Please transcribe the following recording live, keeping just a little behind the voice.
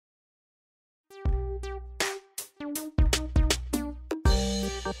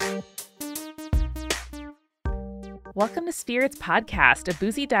Welcome to Spirits Podcast, a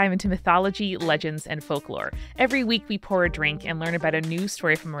boozy dive into mythology, legends, and folklore. Every week we pour a drink and learn about a new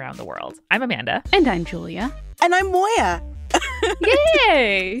story from around the world. I'm Amanda. And I'm Julia. And I'm Moiya.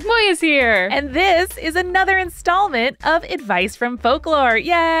 Yay! Moiya's here. And this is another installment of Advice from Folklore.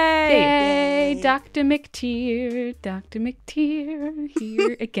 Yay! Yay! Dr. McTier,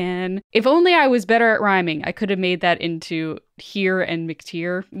 here again. If only I was better at rhyming, I could have made that into here and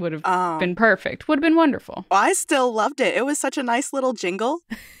McTier. Would have been perfect. Would have been wonderful. I still loved it. It was such a nice little jingle.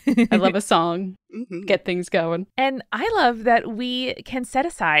 I love a song. Get things going. And I love that we can set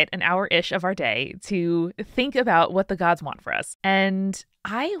aside an hour-ish of our day to think about what the gods want for us. And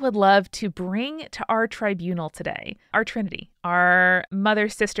I would love to bring to our tribunal today, our Trinity, our mother,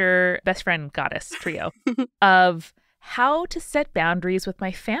 sister, best friend, goddess trio of how to set boundaries with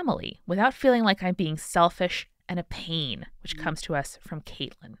my family without feeling like I'm being selfish and a pain, which comes to us from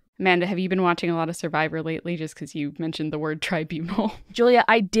Caitlin. Amanda, have you been watching a lot of Survivor lately just because you mentioned the word tribunal? Julia,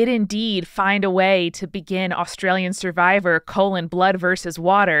 I did indeed find a way to begin Australian Survivor: Blood versus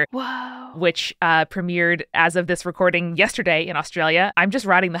Water. Whoa. Which premiered as of this recording yesterday in Australia. I'm just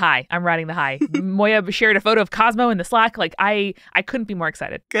riding the high. Moiya shared a photo of Cosmo in the Slack. I couldn't be more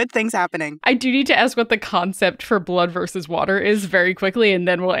excited. Good things happening. I do need to ask what the concept for blood versus water is very quickly, and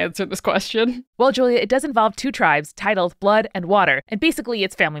then we'll answer this question. Well, Julia, it does involve two tribes titled Blood and Water, and basically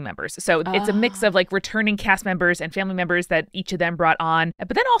it's family members. So it's a mix of returning cast members and family members that each of them brought on, but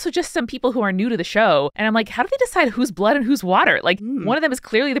then also just some people who are new to the show. And I'm like, how do they decide who's blood and who's water? One of them is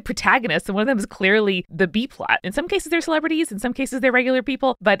clearly the protagonist and one of them is clearly the B-plot. In some cases they're celebrities, in some cases they're regular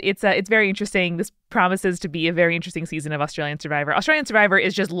people, but it's very interesting. This promises to be a very interesting season of Australian Survivor. Australian Survivor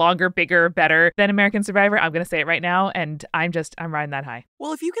is just longer, bigger, better than American Survivor. I'm going to say it right now, and I'm riding that high.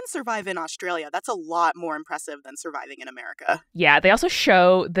 Well, if you can survive in Australia, that's a lot more impressive than surviving in America. Yeah, they also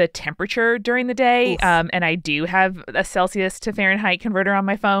show the temperature during the day, and I do have a Celsius to Fahrenheit converter on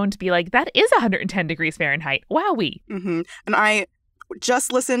my phone to be like, that is 110 degrees Fahrenheit. Wowee. And I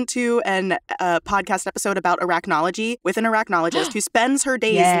just listened to a podcast episode about arachnology with an arachnologist who spends her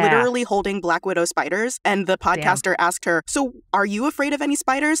days literally holding black widow spiders. And the podcaster asked her, so are you afraid of any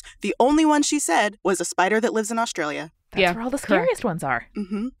spiders? The only one she said was a spider that lives in Australia. That's where all the scariest ones are.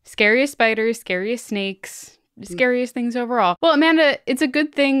 Scariest spiders, scariest snakes. Scariest things overall. Well, Amanda, it's a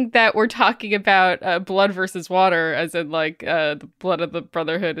good thing that we're talking about blood versus water, as in the blood of the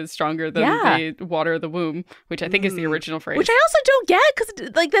brotherhood is stronger than the water of the womb, which I think is the original phrase. Which I also don't get,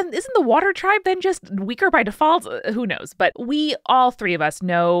 because then isn't the water tribe then just weaker by default? Who knows? But we, all three of us,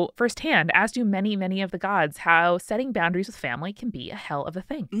 know firsthand, as do many, many of the gods, how setting boundaries with family can be a hell of a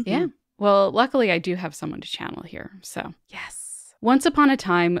thing. Yeah. Well, luckily I do have someone to channel here, so. Yes. Once upon a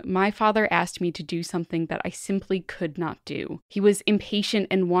time, my father asked me to do something that I simply could not do. He was impatient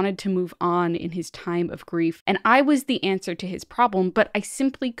and wanted to move on in his time of grief, and I was the answer to his problem, but I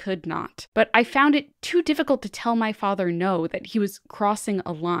simply could not. But I found it too difficult to tell my father no, that he was crossing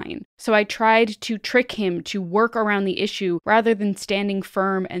a line. So I tried to trick him to work around the issue rather than standing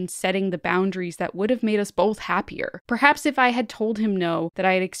firm and setting the boundaries that would have made us both happier. Perhaps if I had told him no, that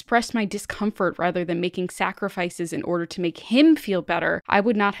I had expressed my discomfort rather than making sacrifices in order to make him feel better, I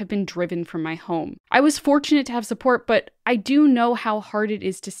would not have been driven from my home. I was fortunate to have support, but I do know how hard it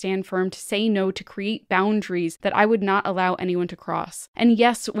is to stand firm, to say no, to create boundaries that I would not allow anyone to cross. And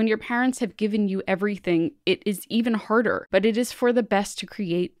yes, when your parents have given you everything, it is even harder, but it is for the best to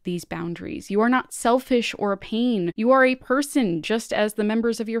create these boundaries. You are not selfish or a pain. You are a person, just as the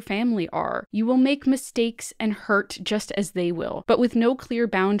members of your family are. You will make mistakes and hurt just as they will. But with no clear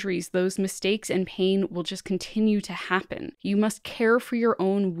boundaries, those mistakes and pain will just continue to happen. You must care for your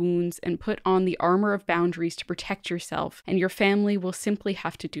own wounds and put on the armor of boundaries to protect yourself, and your family will simply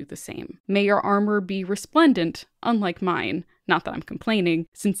have to do the same. May your armor be resplendent, unlike mine. Not that I'm complaining.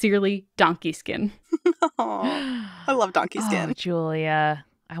 Sincerely, Donkey Skin. I love Donkey Skin. Oh, Julia.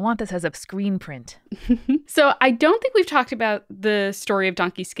 I want this as a screen print. So I don't think we've talked about the story of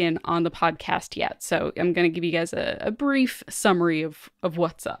Donkey Skin on the podcast yet. So I'm going to give you guys a brief summary of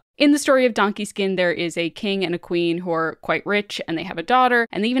what's up. In the story of Donkey Skin, there is a king and a queen who are quite rich, and they have a daughter,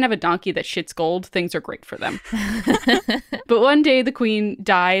 and they even have a donkey that shits gold. Things are great for them. But one day, the queen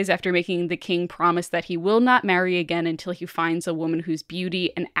dies after making the king promise that he will not marry again until he finds a woman whose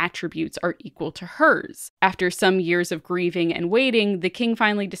beauty and attributes are equal to hers. After some years of grieving and waiting, the king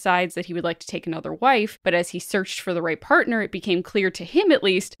finally decides that he would like to take another wife, but as he searched for the right partner, it became clear to him, at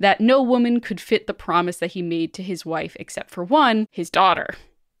least, that no woman could fit the promise that he made to his wife except for one, his daughter.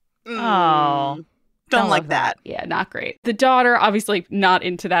 Oh. Don't like that. Yeah, not great. The daughter, obviously not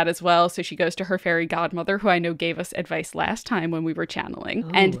into that as well, so she goes to her fairy godmother, who I know gave us advice last time when we were channeling.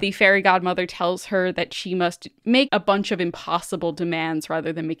 Ooh. And the fairy godmother tells her that she must make a bunch of impossible demands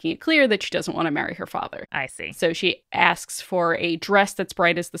rather than making it clear that she doesn't want to marry her father. I see. So she asks for a dress that's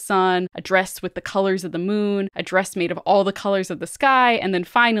bright as the sun, a dress with the colors of the moon, a dress made of all the colors of the sky, and then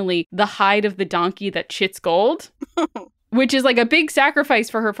finally, the hide of the donkey that shits gold. Which is like a big sacrifice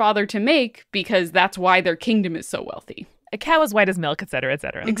for her father to make because that's why their kingdom is so wealthy. A cow as white as milk, etc.,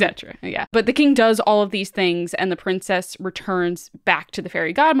 etc. Etc. Yeah. But the king does all of these things, and the princess returns back to the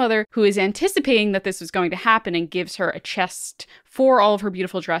fairy godmother, who is anticipating that this was going to happen and gives her a chest for all of her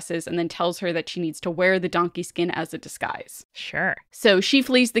beautiful dresses and then tells her that she needs to wear the donkey skin as a disguise. Sure. So she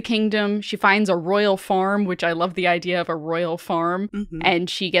flees the kingdom. She finds a royal farm, which I love the idea of a royal farm, and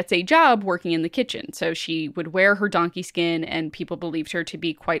she gets a job working in the kitchen. So she would wear her donkey skin, and people believed her to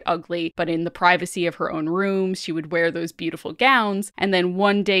be quite ugly, but in the privacy of her own room, she would wear those beautiful gowns. And then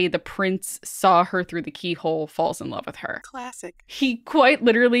one day the prince saw her through the keyhole, falls in love with her. Classic. He quite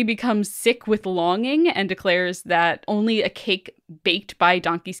literally becomes sick with longing and declares that only a cake baked by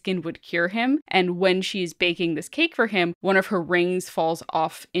donkey skin would cure him. And when she's baking this cake for him, one of her rings falls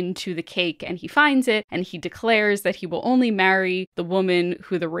off into the cake and he finds it and he declares that he will only marry the woman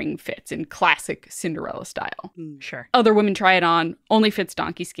who the ring fits in classic Cinderella style. Sure. Other women try it on, only fits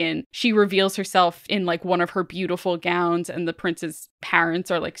donkey skin. She reveals herself in like one of her beautiful gowns and the prince's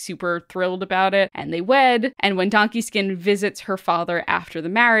parents are like super thrilled about it and they wed. And when donkey skin visits her father after the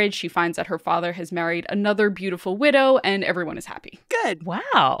marriage, she finds that her father has married another beautiful widow and everyone is happy. Good.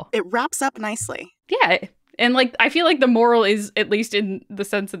 Wow. It wraps up nicely. Yeah. And like, I feel like the moral is, at least in the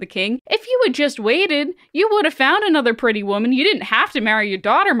sense of the king, if you had just waited, you would have found another pretty woman. You didn't have to marry your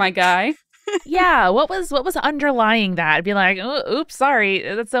daughter, my guy. Yeah, what was underlying that? I'd be like, oh, oops, sorry,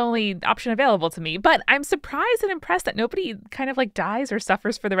 that's the only option available to me. But I'm surprised and impressed that nobody kind of like dies or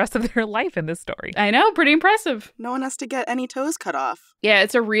suffers for the rest of their life in this story. I know, pretty impressive. No one has to get any toes cut off. Yeah,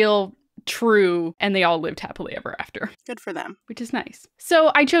 it's a real true, and they all lived happily ever after. Good for them. Which is nice.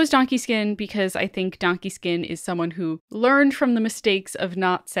 So I chose Donkey Skin because I think Donkey Skin is someone who learned from the mistakes of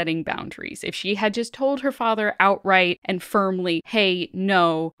not setting boundaries. If she had just told her father outright and firmly, hey,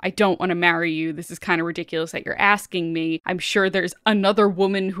 no, I don't want to marry you. This is kind of ridiculous that you're asking me. I'm sure there's another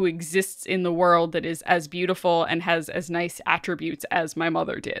woman who exists in the world that is as beautiful and has as nice attributes as my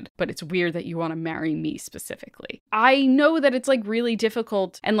mother did. But it's weird that you want to marry me specifically. I know that it's like really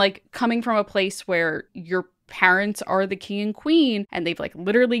difficult and like coming from a place where your parents are the king and queen and they've like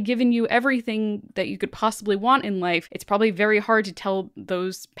literally given you everything that you could possibly want in life, it's probably very hard to tell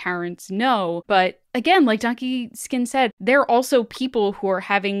those parents no. But again, like Donkey Skin said, they're also people who are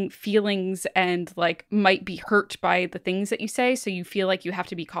having feelings and like might be hurt by the things that you say, so you feel like you have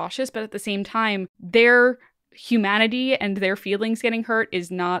to be cautious, but at the same time, their humanity and their feelings getting hurt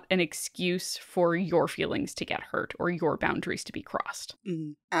is not an excuse for your feelings to get hurt or your boundaries to be crossed.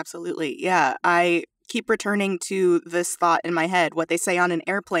 Absolutely. Yeah. I keep returning to this thought in my head, what they say on an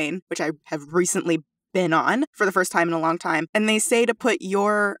airplane, which I have recently been on for the first time in a long time. And they say to put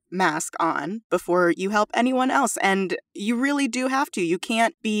your mask on before you help anyone else. And you really do have to. You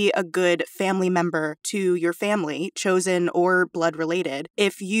can't be a good family member to your family, chosen or blood related,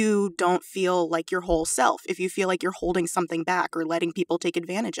 if you don't feel like your whole self, if you feel like you're holding something back or letting people take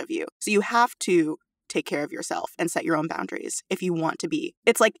advantage of you. So you have to take care of yourself and set your own boundaries if you want to be.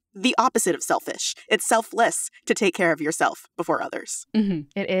 It's like the opposite of selfish. It's selfless to take care of yourself before others.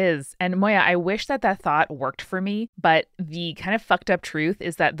 It is. And Moiya, I wish that thought worked for me, but the kind of fucked up truth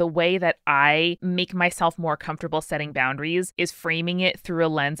is that the way that I make myself more comfortable setting boundaries is framing it through a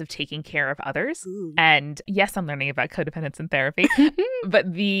lens of taking care of others. And yes, I'm learning about codependence in therapy,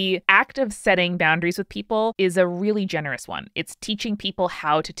 but the act of setting boundaries with people is a really generous one. It's teaching people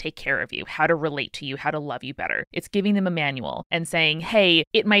how to take care of you, how to relate to you, how to love you better. It's giving them a manual and saying, hey,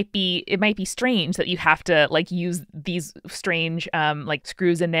 it might be strange that you have to like use these strange like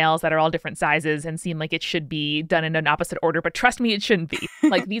screws and nails that are all different sizes and seem like it should be done in an opposite order, but trust me, it shouldn't be.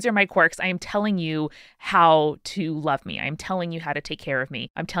 Like, these are my quirks. I am telling you how to love me. I'm telling you how to take care of me.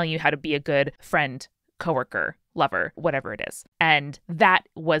 I'm telling you how to be a good friend, coworker, lover, whatever it is. And that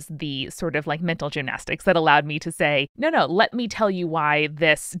was the sort of like mental gymnastics that allowed me to say, no, let me tell you why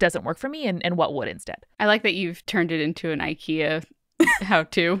this doesn't work for me and what would instead. I like that you've turned it into an IKEA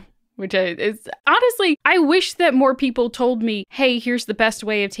how-to. Which is honestly, I wish that more people told me, hey, here's the best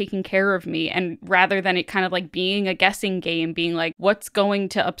way of taking care of me. And rather than it kind of like being a guessing game, being like, what's going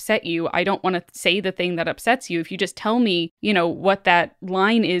to upset you? I don't want to say the thing that upsets you. If you just tell me, you know, what that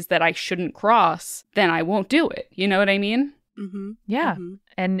line is that I shouldn't cross, then I won't do it. You know what I mean? Yeah.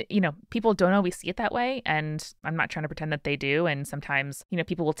 And, people don't always see it that way. And I'm not trying to pretend that they do. And sometimes,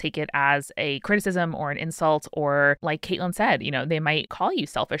 people will take it as a criticism or an insult, or like Caitlin said, they might call you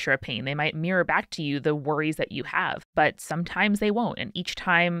selfish or a pain. They might mirror back to you the worries that you have, but sometimes they won't. And each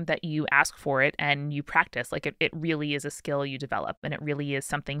time that you ask for it and you practice, like it really is a skill you develop. And it really is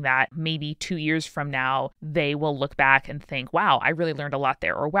something that maybe 2 years from now, they will look back and think, wow, I really learned a lot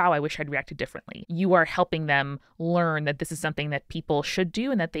there. Or wow, I wish I'd reacted differently. You are helping them learn that this is something that people should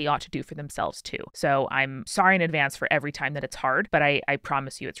do and that they ought to do for themselves too. So I'm sorry in advance for every time that it's hard, but I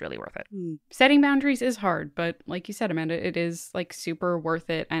promise you it's really worth it. Setting boundaries is hard, but like you said, Amanda, it is like super worth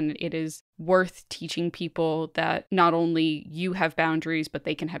it. And it is worth teaching people that not only you have boundaries, but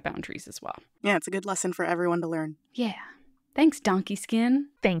they can have boundaries as well. Yeah, it's a good lesson for everyone to learn. Yeah. Thanks, Donkey Skin.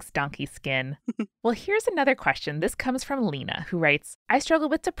 Thanks, Donkey Skin. Well, here's another question. This comes from Lena, who writes, I struggle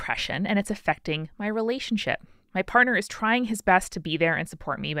with depression and it's affecting my relationship. My partner is trying his best to be there and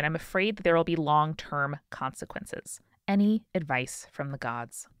support me, but I'm afraid that there will be long-term consequences. Any advice from the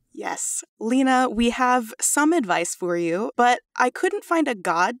gods? Yes. Lena, we have some advice for you, but I couldn't find a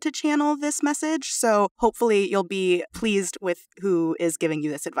god to channel this message, so hopefully you'll be pleased with who is giving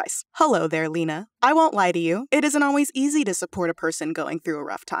you this advice. Hello there, Lena. I won't lie to you. It isn't always easy to support a person going through a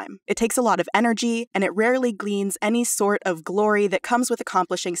rough time. It takes a lot of energy, and it rarely gleans any sort of glory that comes with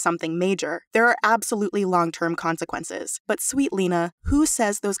accomplishing something major. There are absolutely long-term consequences. But sweet Lena, who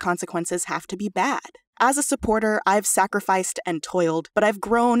says those consequences have to be bad? As a supporter, I've sacrificed and toiled, but I've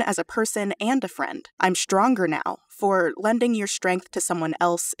grown as a person and a friend. I'm stronger now, for lending your strength to someone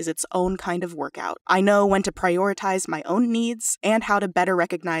else is its own kind of workout. I know when to prioritize my own needs and how to better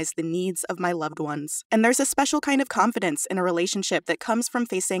recognize the needs of my loved ones. And there's a special kind of confidence in a relationship that comes from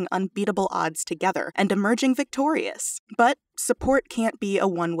facing unbeatable odds together and emerging victorious. But support can't be a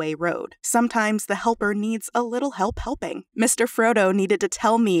one-way road. Sometimes the helper needs a little help helping. Mr. Frodo needed to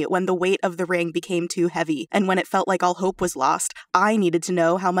tell me when the weight of the ring became too heavy, and when it felt like all hope was lost, I needed to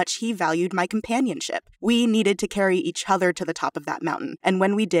know how much he valued my companionship. We needed to carry each other to the top of that mountain, and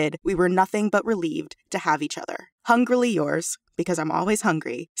when we did, we were nothing but relieved to have each other. Hungrily yours, because I'm always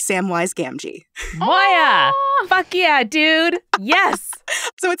hungry, Samwise Gamgee. Moiya! Fuck yeah, dude! Yes!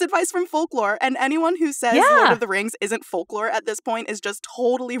 So it's advice from Folklore, and anyone who says Lord of the Rings isn't folklore at this point is just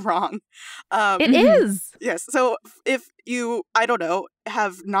totally wrong. It is! Yes, so if you, I don't know,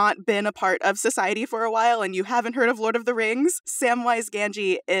 have not been a part of society for a while and you haven't heard of Lord of the Rings, Samwise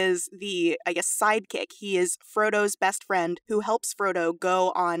Gamgee is the, sidekick. He is Frodo's best friend who helps Frodo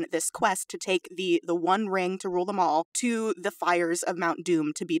go on this quest to take the one ring to rule them all to the fires of Mount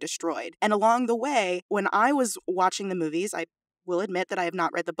Doom to be destroyed. And along the way, when I was watching the movies, I will admit that I have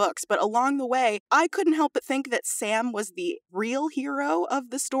not read the books, but along the way, I couldn't help but think that Sam was the real hero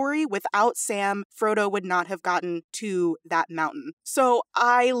of the story. Without Sam, Frodo would not have gotten to that mountain. So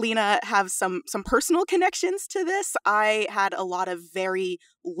I, Lena, have some personal connections to this. I had a lot of very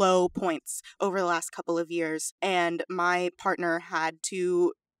low points over the last couple of years, and my partner had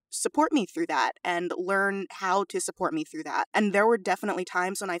to support me through that and learn how to support me through that. And there were definitely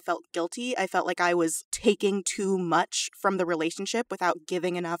times when I felt guilty. I felt like I was taking too much from the relationship without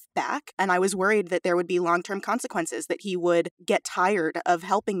giving enough back. And I was worried that there would be long-term consequences, that he would get tired of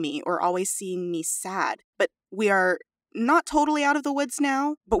helping me or always seeing me sad. But we are not totally out of the woods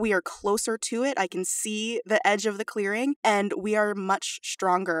now, but we are closer to it. I can see the edge of the clearing, and we are much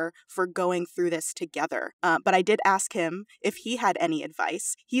stronger for going through this together. But I did ask him if he had any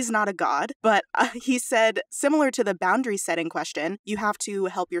advice. He's not a god, but he said, similar to the boundary setting question, you have to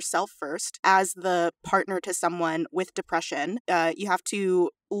help yourself first. As the partner to someone with depression, you have to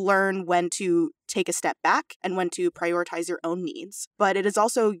learn when to take a step back and when to prioritize your own needs. But it is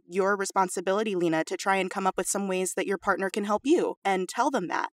also your responsibility, Lena, to try and come up with some ways that your partner can help you, and tell them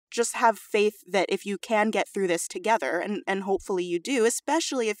that. Just have faith that if you can get through this together, and hopefully you do,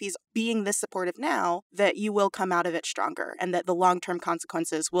 especially if he's being this supportive now, that you will come out of it stronger and that the long-term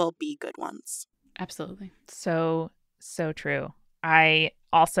consequences will be good ones. Absolutely. So true. I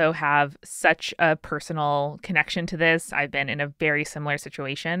also have such a personal connection to this. I've been in a very similar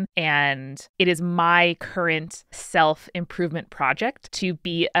situation, and it is my current self-improvement project to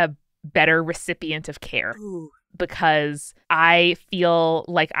be a better recipient of care. Ooh. Because I feel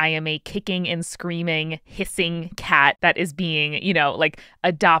like I am a kicking and screaming, hissing cat that is being,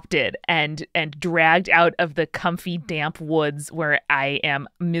 adopted and dragged out of the comfy, damp woods where I am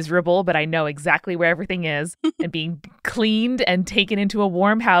miserable, but I know exactly where everything is, and being cleaned and taken into a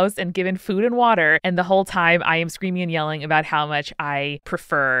warm house and given food and water. And the whole time I am screaming and yelling about how much I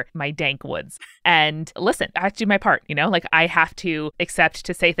prefer my dank woods. And listen, I have to do my part, I have to accept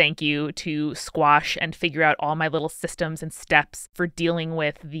to say thank you, to squash and figure out all my little systems and steps for dealing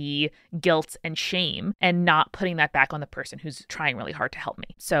with the guilt and shame and not putting that back on the person who's trying really hard to help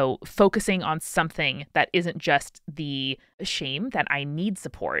me. So focusing on something that isn't just the shame that I need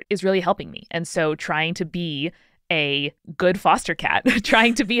support is really helping me. And so trying to be a good foster cat,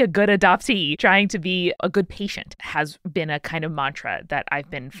 trying to be a good adoptee, trying to be a good patient has been a kind of mantra that I've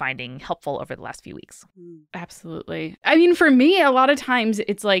been finding helpful over the last few weeks. Absolutely. I mean, for me, a lot of times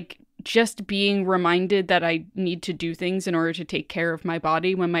it's like just being reminded that I need to do things in order to take care of my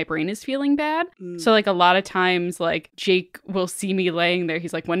body when my brain is feeling bad. So like a lot of times, like Jake will see me laying there.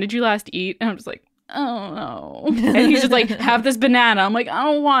 He's like, when did you last eat? And I'm just like, oh no. And he's just like, have this banana. I'm like, I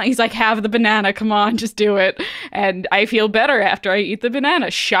don't want. He's like, have the banana. Come on, just do it. And I feel better after I eat the banana,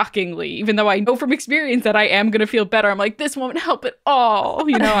 shockingly. Even though I know from experience that I am going to feel better. I'm like, this won't help at all.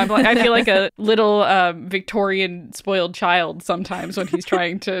 You know, I feel like a little Victorian spoiled child sometimes when he's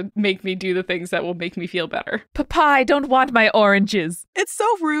trying to make me do the things that will make me feel better. Papa, I don't want my oranges. It's so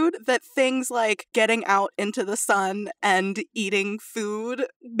rude that things like getting out into the sun and eating food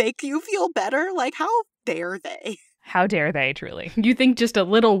make you feel better. Like, how dare they? How dare they, truly? You think just a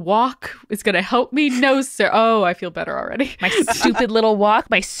little walk is going to help me? No, sir. Oh, I feel better already. My stupid little walk,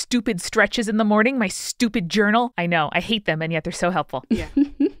 my stupid stretches in the morning, my stupid journal. I know, I hate them, and yet they're so helpful. Yeah.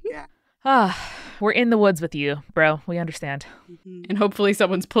 Yeah. We're in the woods with you, bro. We understand. Mm-hmm. And hopefully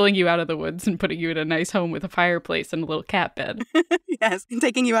someone's pulling you out of the woods and putting you in a nice home with a fireplace and a little cat bed. Yes, and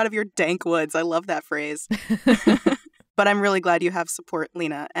taking you out of your dank woods. I love that phrase. But I'm really glad you have support,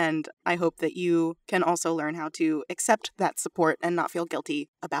 Lena, and I hope that you can also learn how to accept that support and not feel guilty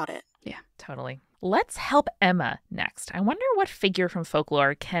about it. Yeah, totally. Let's help Emma next. I wonder what figure from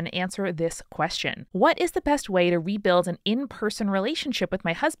folklore can answer this question. What is the best way to rebuild an in-person relationship with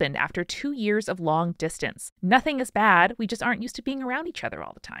my husband after 2 years of long distance? Nothing is bad. We just aren't used to being around each other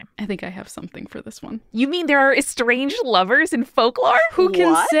all the time. I think I have something for this one. You mean there are estranged lovers in folklore? Who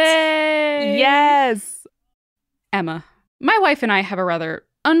can What? say? Yes. Emma, my wife and I have a rather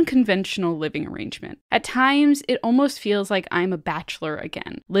unconventional living arrangement. At times, it almost feels like I'm a bachelor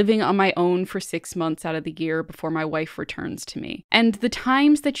again, living on my own for 6 months out of the year before my wife returns to me. And the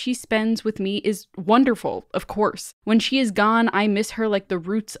times that she spends with me is wonderful, of course. When she is gone, I miss her like the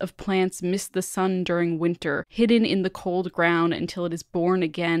roots of plants miss the sun during winter, hidden in the cold ground until it is born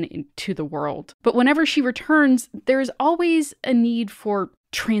again into the world. But whenever she returns, there is always a need for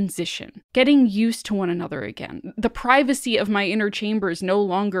transition, getting used to one another again. The privacy of my inner chambers no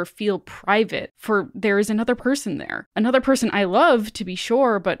longer feel private, for there is another person there. Another person I love, to be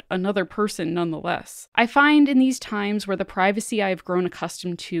sure, but another person nonetheless. I find in these times where the privacy I have grown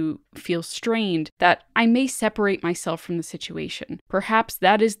accustomed to feels strained, that I may separate myself from the situation. Perhaps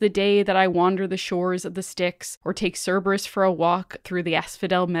that is the day that I wander the shores of the Styx, or take Cerberus for a walk through the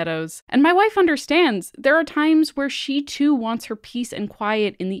asphodel meadows. And my wife understands. There are times where she too wants her peace and quiet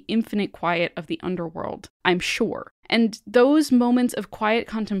in the infinite quiet of the underworld, I'm sure. And those moments of quiet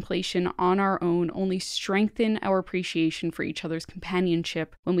contemplation on our own only strengthen our appreciation for each other's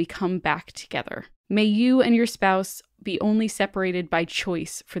companionship when we come back together. May you and your spouse be only separated by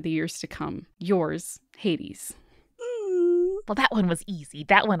choice for the years to come. Yours, Hades. Well, that one was easy.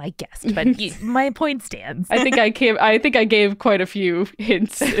 That one I guessed, but my point stands. I think I gave quite a few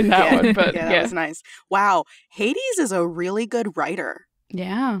hints in that one, but yeah, that was nice. Wow, Hades is a really good writer.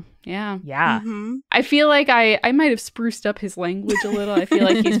 Yeah. Mm-hmm. I feel like I might have spruced up his language a little. I feel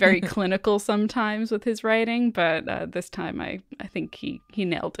like he's very clinical sometimes with his writing, but this time I think he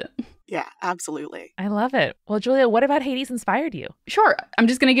nailed it. Yeah, absolutely. I love it. Well, Julia, what about Hades inspired you? Sure. I'm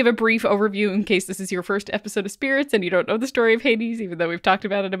just going to give a brief overview in case this is your first episode of Spirits and you don't know the story of Hades, even though we've talked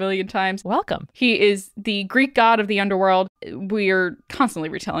about it a million times. Welcome. He is the Greek god of the underworld. We're constantly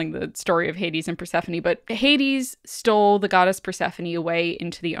retelling the story of Hades and Persephone, but Hades stole the goddess Persephone away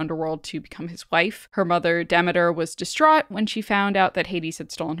into the underworld to become his wife. Her mother, Demeter, was distraught when she found out that Hades had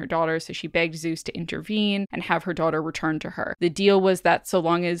stolen her daughter, so she begged Zeus to intervene and have her daughter returned to her. The deal was that so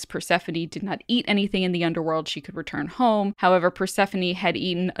long as Persephone did not eat anything in the underworld, she could return home. However, Persephone had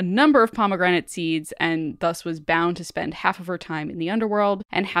eaten a number of pomegranate seeds and thus was bound to spend half of her time in the underworld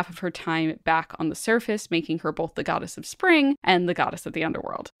and half of her time back on the surface, making her both the goddess of spring and the goddess of the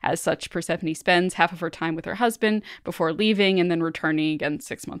underworld. As such, Persephone spends half of her time with her husband before leaving and then returning again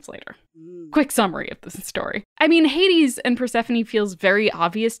 6 months later. Quick summary of this story. I mean, Hades and Persephone feels very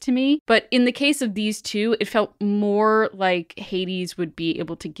obvious to me, but in the case of these two, it felt more like Hades would be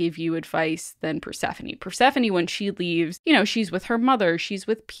able to give you advice than Persephone. Persephone, when she leaves, you know, she's with her mother, she's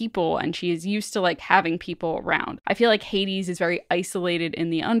with people, and she is used to like having people around. I feel like Hades is very isolated in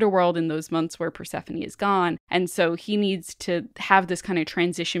the underworld in those months where Persephone is gone, and so he needs to have this kind of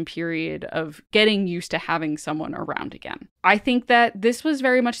transition period of getting used to having someone around again. I think that this was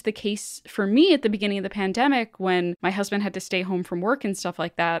very much the case for me at the beginning of the pandemic when my husband had to stay home from work and stuff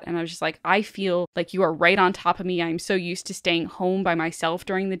like that. And I was just like, I feel like you are right on top of me. I'm so used to staying home by myself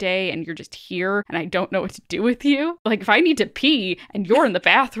during the day and you're just here and I don't know what to do with you. Like if I need to pee and you're in the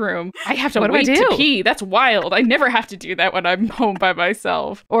bathroom, I have to wait to pee. That's wild. I never have to do that when I'm home by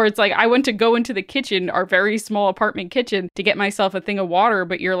myself. Or it's like I went to go into the kitchen, our very small apartment kitchen, to get myself a thing of water,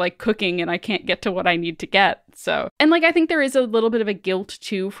 but you're like cooking and I can't get to what I need to get. So, and like, I think there is a little bit of a guilt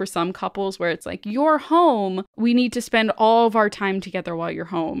too for some couples where it's like, you're home. We need to spend all of our time together while you're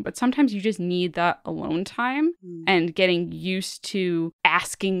home. But sometimes you just need that alone time and getting used to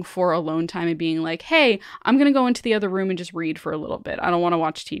asking for alone time and being like, hey, I'm going to go into the other room and just read for a little bit. I don't want to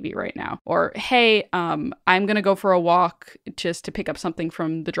watch TV right now. Or, hey, I'm going to go for a walk just to pick up something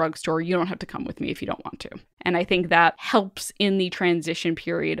from the drugstore. You don't have to come with me if you don't want to. And I think that helps in the transition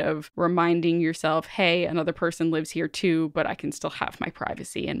period of reminding yourself, hey, another person lives here too, but I can still have my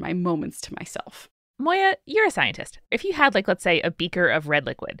privacy and my moments to myself. Moiya, you're a scientist. If you had, like, let's say, a beaker of red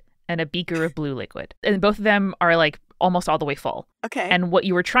liquid and a beaker of blue liquid, and both of them are, like, almost all the way full. Okay. And what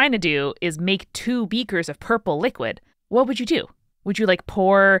you were trying to do is make 2 beakers of purple liquid, what would you do? Would you, like,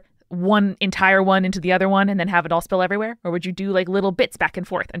 pour one entire one into the other one and then have it all spill everywhere? Or would you do like little bits back and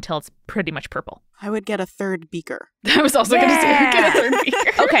forth until it's pretty much purple? I would get a third beaker. I was also going to say get a third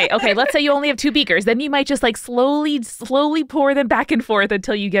beaker. Okay. Let's say you only have 2 beakers. Then you might just like slowly pour them back and forth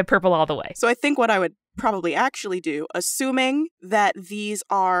until you get purple all the way. So I think what I would probably actually do, assuming that these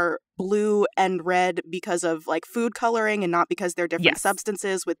are blue and red because of like food coloring and not because they're different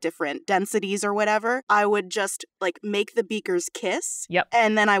substances with different densities or whatever, I would just like make the beakers kiss. Yep.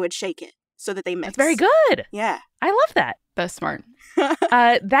 And then I would shake it so that they mix. That's very good. Yeah. I love that. That's smart.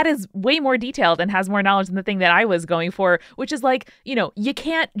 That is way more detailed and has more knowledge than the thing that I was going for, which is like, you know, you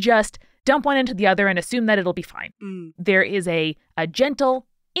can't just dump one into the other and assume that it'll be fine. There is a gentle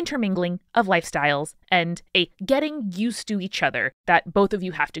intermingling of lifestyles and a getting used to each other that both of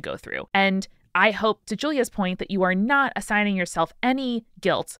you have to go through. And I hope, to Julia's point, that you are not assigning yourself any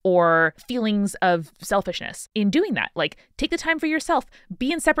guilt or feelings of selfishness in doing that. Like, take the time for yourself.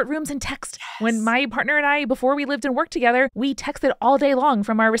 Be in separate rooms and text. Yes. When my partner and I, before we lived and worked together, we texted all day long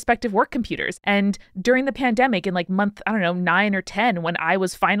from our respective work computers. And during the pandemic, in like month, 9 or 10, when I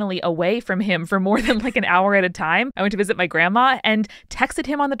was finally away from him for more than like an hour at a time, I went to visit my grandma and texted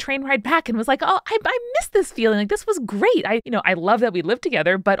him on the train ride back and was like, oh, I miss this feeling. Like, this was great. I love that we lived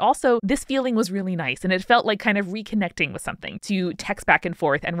together, but also this feeling was really nice. And it felt like kind of reconnecting with something to text back and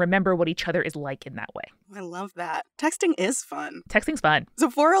forth and remember what each other is like in that way. I love that. Texting is fun. Texting's fun.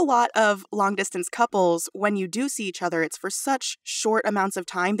 So for a lot of long distance couples, when you do see each other, it's for such short amounts of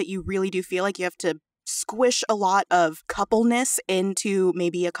time that you really do feel like you have to squish a lot of coupleness into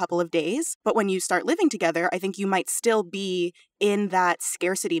maybe a couple of days. But when you start living together, I think you might still be in that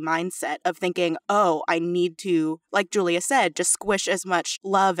scarcity mindset of thinking, oh, I need to, like Julia said, just squish as much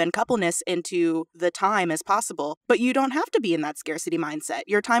love and coupleness into the time as possible. But you don't have to be in that scarcity mindset.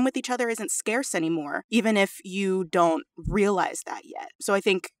 Your time with each other isn't scarce anymore, even if you don't realize that yet. So I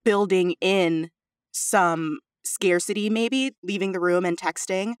think building in some scarcity, maybe leaving the room and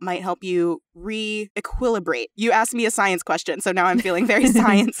texting, might help you re-equilibrate. You asked me a science question, so now I'm feeling very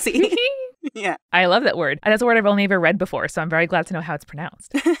sciencey. Yeah. I love that word. That's a word I've only ever read before, so I'm very glad to know how it's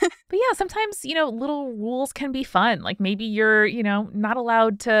pronounced. But yeah, sometimes, little rules can be fun. Like maybe you're, not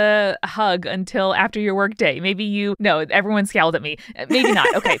allowed to hug until after your work day. Maybe no, everyone scowled at me. Maybe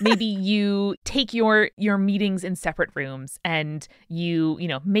not. Okay. Maybe you take your meetings in separate rooms and you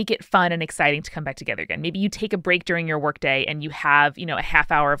make it fun and exciting to come back together again. Maybe you take a break during your work day and you have, a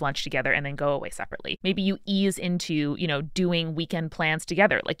half hour of lunch together and then go away separately. Maybe you ease into, doing weekend plans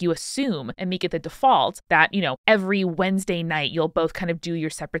together. Like you assume and make it the default that, every Wednesday night you'll both kind of do your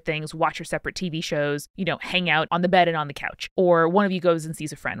separate things, watch your separate TV shows, hang out on the bed and on the couch. Or one of you goes and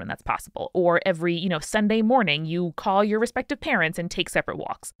sees a friend when that's possible. Or every, Sunday morning you call your respective parents and take separate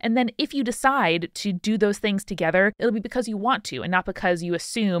walks. And then if you decide to do those things together, it'll be because you want to and not because you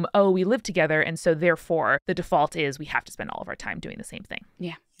assume, oh, we live together and so therefore the default is we have to spend all of our time doing the same thing.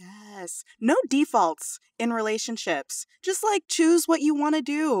 Yeah. Yes. Yes. No defaults in relationships. Just like choose what you want to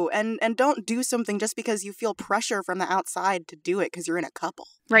do and don't do something just because you feel pressure from the outside to do it because you're in a couple.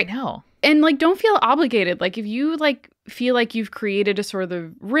 Right. I know. And like, don't feel obligated. Like if you like feel like you've created a sort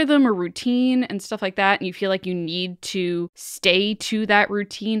of rhythm or routine and stuff like that, and you feel like you need to stay to that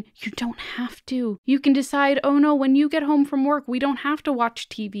routine, you don't have to. You can decide, oh no, when you get home from work, we don't have to watch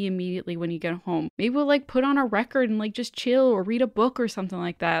TV immediately when you get home. Maybe we'll like put on a record and like just chill or read a book or something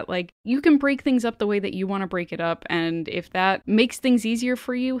like that. Like you can break things up the way that you want to break it up. And if that makes things easier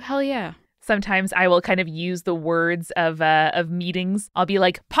for you, hell yeah. Sometimes I will kind of use the words of meetings. I'll be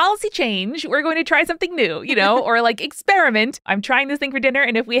like, policy change. We're going to try something new, you know, or like experiment. I'm trying this thing for dinner.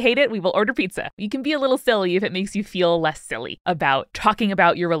 And if we hate it, we will order pizza. You can be a little silly if it makes you feel less silly about talking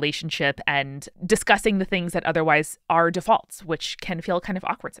about your relationship and discussing the things that otherwise are defaults, which can feel kind of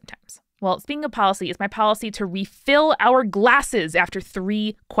awkward sometimes. Well, speaking of policy, it's my policy to refill our glasses after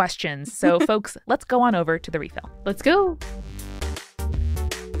 3 questions. So folks, let's go on over to the refill. Let's go.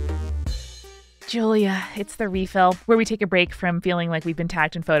 Julia, it's the refill, where we take a break from feeling like we've been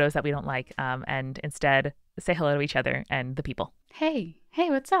tagged in photos that we don't like, and instead say hello to each other and the people. Hey,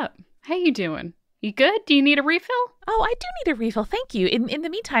 what's up? How you doing? You good? Do you need a refill? Oh, I do need a refill. Thank you. In the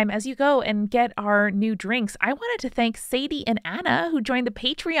meantime, as you go and get our new drinks, I wanted to thank Sadie and Anna, who joined the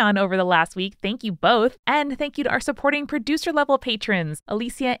Patreon over the last week. Thank you both. And thank you to our supporting producer-level patrons,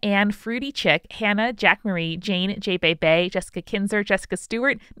 Alicia Ann Fruity Chick, Hannah, Jack Marie, Jane, J. Bay, Jessica Kinzer, Jessica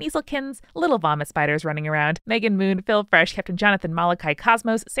Stewart, Measlekins, Little Vomit Spiders running around, Megan Moon, Phil Fresh, Captain Jonathan, Malachi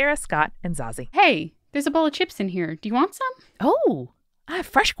Cosmos, Sarah Scott, and Zazie. Hey, there's a bowl of chips in here. Do you want some? Oh,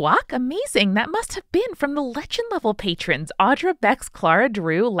 fresh guac? Amazing. That must have been from the legend level patrons. Audra, Bex, Clara,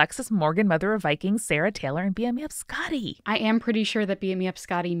 Drew, Lexus Morgan, Mother of Vikings, Sarah Taylor, and BMF Scotty. I am pretty sure that BMF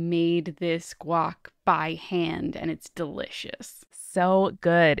Scotty made this guac by hand, and it's delicious. So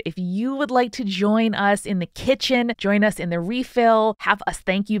good. If you would like to join us in the kitchen, join us in the refill, have us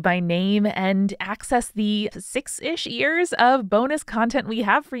thank you by name, and access the 6-ish years of bonus content we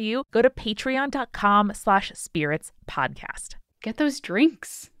have for you, go to patreon.com/spiritspodcast. Get those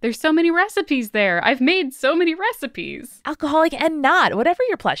drinks. There's so many recipes there. I've made so many recipes. Alcoholic and not, whatever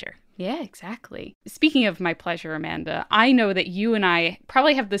your pleasure. Yeah, exactly. Speaking of my pleasure, Amanda, I know that you and I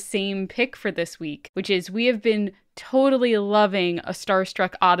probably have the same pick for this week, which is we have been totally loving A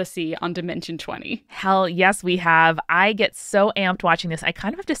Starstruck Odyssey on Dimension 20. Hell yes, we have. I get so amped watching this. I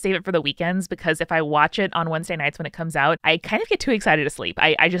kind of have to save it for the weekends because if I watch it on Wednesday nights when it comes out, I kind of get too excited to sleep.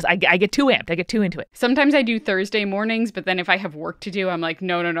 I get too amped. I get too into it. Sometimes I do Thursday mornings, but then if I have work to do, I'm like,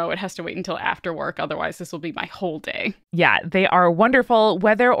 no, it has to wait until after work. Otherwise, this will be my whole day. Yeah, they are wonderful.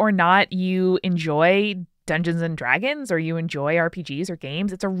 Whether or not you enjoy Dungeons and Dragons or you enjoy RPGs or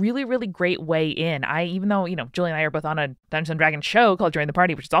games, it's a really, really great way in. Even though, Julie and I are both on a Dungeons and Dragons show called Join the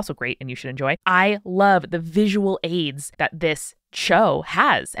Party, which is also great and you should enjoy, I love the visual aids that this show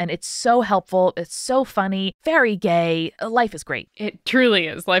has, and it's so helpful. It's so funny, very gay. Life is great. It truly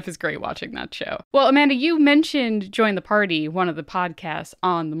is. Life is great watching that show. Well, Amanda, you mentioned Join the Party, one of the podcasts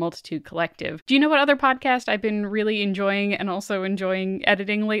on the Multitude Collective. Do you know what other podcast I've been really enjoying and also enjoying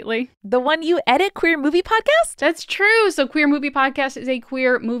editing lately? The one you edit, Queer Movie Podcast? That's true. So Queer Movie Podcast is a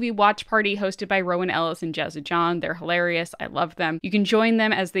queer movie watch party hosted by Rowan Ellis and Jazza John. They're hilarious. I love them. You can join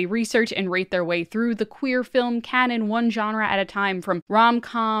them as they research and rate their way through the queer film canon one genre at a time, from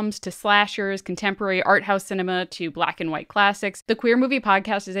rom-coms to slashers, contemporary art house cinema to black and white classics. The Queer Movie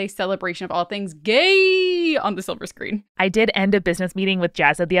Podcast is a celebration of all things gay on the silver screen. I did end a business meeting with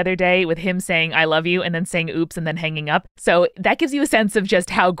Jazza the other day with him saying, I love you, and then saying oops, and then hanging up. So that gives you a sense of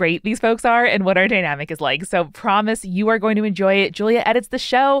just how great these folks are and what our dynamic is like. So promise you are going to enjoy it. Julia edits the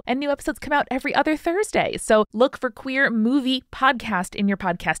show, and new episodes come out every other Thursday. So look for Queer Movie Podcast in your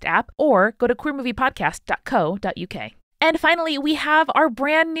podcast app or go to queermoviepodcast.co.uk. And finally, we have our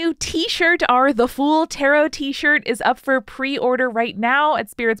brand new t-shirt. Our The Fool Tarot t-shirt is up for pre-order right now at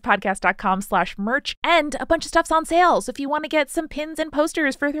spiritspodcast.com/merch. And a bunch of stuff's on sale. So if you want to get some pins and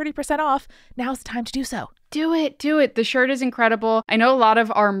posters for 30% off, now's the time to do so. Do it. The shirt is incredible. I know a lot of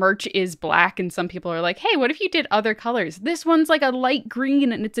our merch is black and some people are like, hey, what if you did other colors? This one's like a light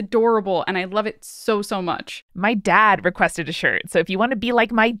green and it's adorable and I love it so much. My dad requested a shirt. So if you want to be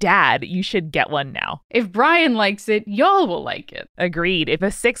like my dad, you should get one now. If Brian likes it, y'all will like it. Agreed. If a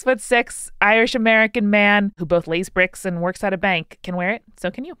 6'6" Irish-American man who both lays bricks and works at a bank can wear it, so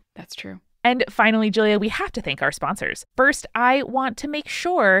can you. That's true. And finally, Julia, we have to thank our sponsors. First, I want to make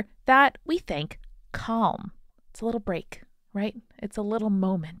sure that we thank Calm. It's a little break, right? It's a little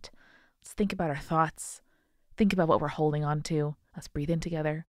moment. Let's think about our thoughts. Think about what we're holding on to. Let's breathe in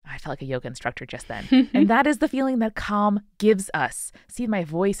together. I felt like a yoga instructor just then. And that is the feeling that Calm gives us. See, my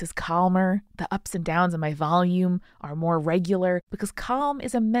voice is calmer. The ups and downs of my volume are more regular because Calm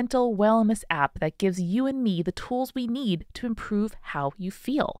is a mental wellness app that gives you and me the tools we need to improve how you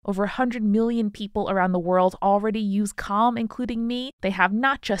feel. Over 100 million people around the world already use Calm, including me. They have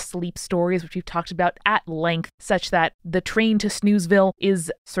not just sleep stories, which we've talked about at length, such that the train to Snoozeville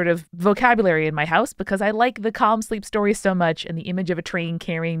is sort of vocabulary in my house because I like the Calm sleep stories so much, and the image of a train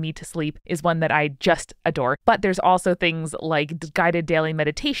carrying me to sleep is one that I just adore. But there's also things like guided daily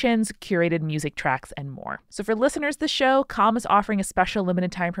meditations, curated music tracks, and more. So for listeners of the show, Calm is offering a special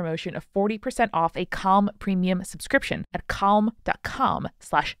limited time promotion of 40% off a Calm premium subscription at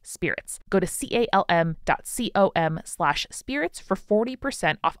calm.com/spirits. Go to calm.com/spirits for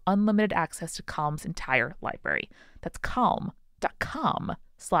 40% off unlimited access to Calm's entire library. That's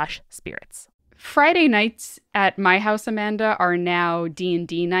calm.com/spirits. Friday nights at my house, Amanda, are now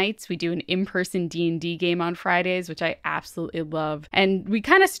D&D nights. We do an in-person D&D game on Fridays, which I absolutely love. And we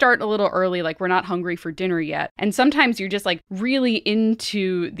kind of start a little early, like we're not hungry for dinner yet. And sometimes you're just like really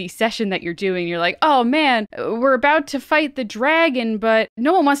into the session that you're doing. You're like, oh man, we're about to fight the dragon, but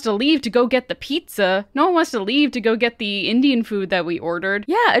no one wants to leave to go get the pizza. No one wants to leave to go get the Indian food that we ordered.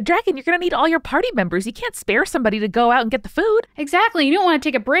 Yeah, a dragon, you're going to need all your party members. You can't spare somebody to go out and get the food. Exactly. You don't want to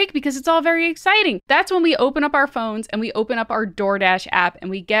take a break because it's all very exciting. That's when we open up our phones and we open up our DoorDash app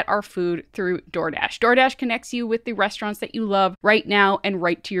and we get our food through DoorDash. DoorDash connects you with the restaurants that you love right now and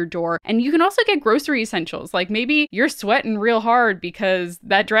right to your door. And you can also get grocery essentials. Like maybe you're sweating real hard because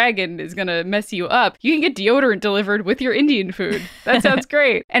that dragon is going to mess you up. You can get deodorant delivered with your Indian food. That sounds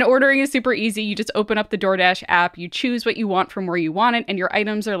great. And ordering is super easy. You just open up the DoorDash app, you choose what you want from where you want it, and your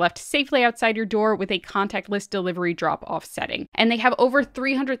items are left safely outside your door with a contactless delivery drop-off setting. And they have over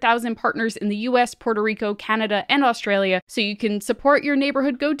 300,000 partners in the US, Puerto Rico, Canada, and Australia, so you can support your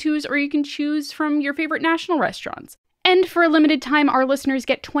neighborhood go-tos or you can choose from your favorite national restaurants. And for a limited time, our listeners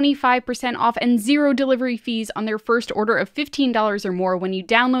get 25% off and 0 delivery fees on their first order of $15 or more when you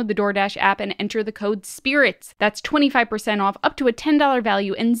download the DoorDash app and enter the code SPIRITS. That's 25% off up to a $10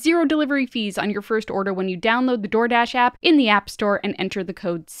 value and 0 delivery fees on your first order when you download the DoorDash app in the App Store and enter the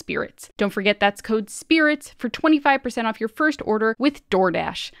code SPIRITS. Don't forget that's code SPIRITS for 25% off your first order with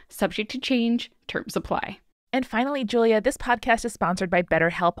DoorDash. Subject to change. Terms apply. And finally, Julia, this podcast is sponsored by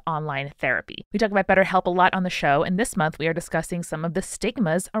BetterHelp Online Therapy. We talk about BetterHelp a lot on the show, and this month we are discussing some of the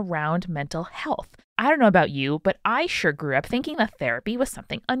stigmas around mental health. I don't know about you, but I sure grew up thinking that therapy was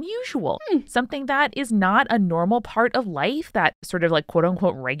something unusual, something that is not a normal part of life that sort of like quote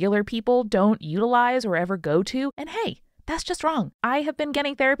unquote regular people don't utilize or ever go to. And hey, that's just wrong. I have been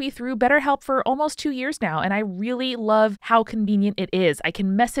getting therapy through BetterHelp for almost 2 years now, and I really love how convenient it is. I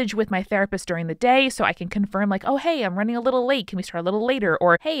can message with my therapist during the day so I can confirm like, oh, hey, I'm running a little late. Can we start a little later?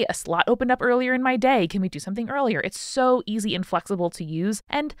 Or, hey, a slot opened up earlier in my day. Can we do something earlier? It's so easy and flexible to use.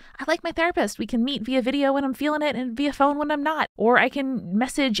 And I like my therapist. We can meet via video when I'm feeling it and via phone when I'm not. Or I can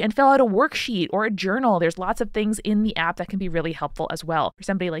message and fill out a worksheet or a journal. There's lots of things in the app that can be really helpful as well. For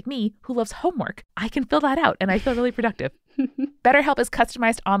somebody like me who loves homework, I can fill that out and I feel really productive. BetterHelp is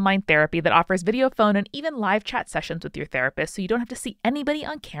customized online therapy that offers video, phone, and even live chat sessions with your therapist, so you don't have to see anybody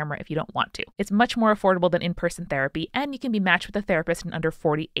on camera if you don't want to. It's much more affordable than in-person therapy, and you can be matched with a therapist in under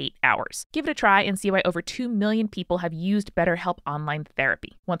 48 hours. Give it a try and see why over 2 million people have used BetterHelp Online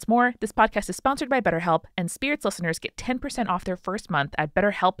Therapy. Once more, this podcast is sponsored by BetterHelp, and Spirits listeners get 10% off their first month at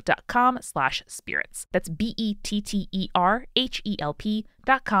betterhelp.com/spirits. That's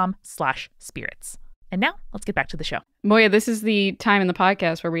BetterHelp.com/spirits. And now, let's get back to the show. Moiya, this is the time in the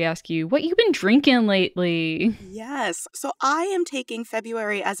podcast where we ask you, what you been drinking lately? Yes. So I am taking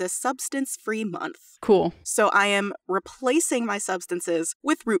February as a substance-free month. Cool. So I am replacing my substances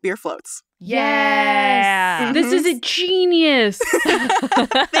with root beer floats. Yeah. This is a genius.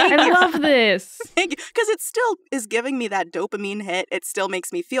 I love this. Thank you. Because it still is giving me that dopamine hit. It still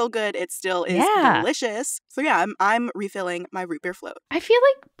makes me feel good. It still is delicious. So yeah, I'm refilling my root beer float. I feel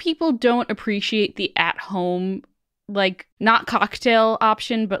like people don't appreciate the at-home, like, not cocktail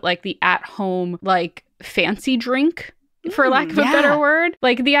option, but like the at-home, like, fancy drink. For lack of a better word.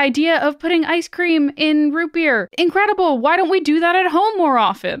 Like the idea of putting ice cream in root beer. Incredible. Why don't we do that at home more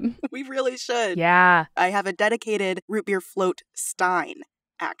often? We really should. Yeah. I have a dedicated root beer float stein,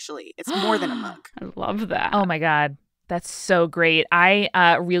 actually. It's more than a mug. I love that. Oh my God. That's so great. I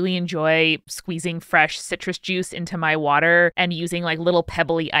really enjoy squeezing fresh citrus juice into my water and using like little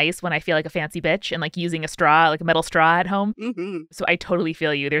pebbly ice when I feel like a fancy bitch and like using a straw, like a metal straw at home. Mm-hmm. So I totally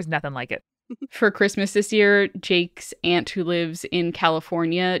feel you. There's nothing like it. For Christmas this year, Jake's aunt who lives in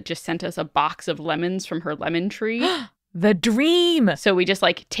California just sent us a box of lemons from her lemon tree. The dream. So we just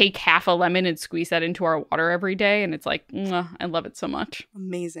like take half a lemon and squeeze that into our water every day. And it's like, I love it so much.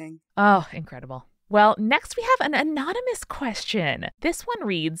 Amazing. Oh, incredible. Well, next we have an anonymous question. This one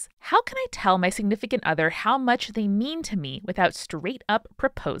reads, how can I tell my significant other how much they mean to me without straight up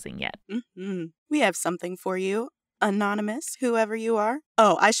proposing yet? Mm-hmm. We have something for you. Anonymous, whoever you are.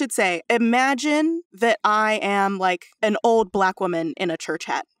 Oh, I should say, imagine that I am like an old Black woman in a church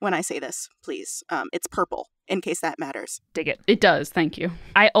hat when I say this, please. It's purple, in case that matters. Dig it. It does. Thank you.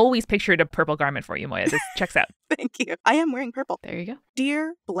 I always pictured a purple garment for you, Moiya. This checks out. Thank you. I am wearing purple. There you go.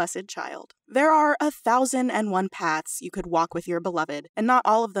 Dear blessed child, there are 1,001 paths you could walk with your beloved, and not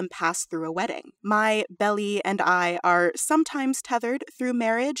all of them pass through a wedding. My belly and I are sometimes tethered through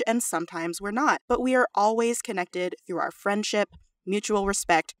marriage, and sometimes we're not, but we are always connected through our friendship, mutual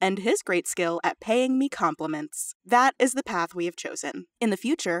respect, and his great skill at paying me compliments. That is the path we have chosen. In the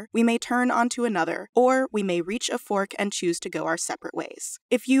future, we may turn onto another, or we may reach a fork and choose to go our separate ways.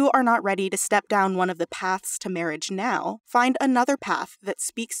 If you are not ready to step down one of the paths to marriage now, find another path that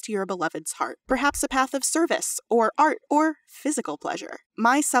speaks to your beloved's heart. Perhaps a path of service, or art, or physical pleasure.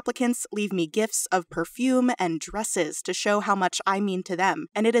 My supplicants leave me gifts of perfume and dresses to show how much I mean to them,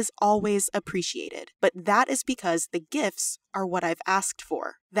 and it is always appreciated. But that is because the gifts are what I've asked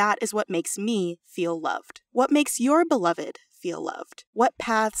for. That is what makes me feel loved. What makes your beloved feel loved? What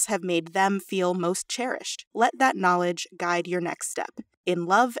paths have made them feel most cherished? Let that knowledge guide your next step. In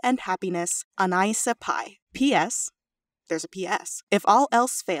love and happiness, Anaisa Pai. P.S. There's a P.S. If all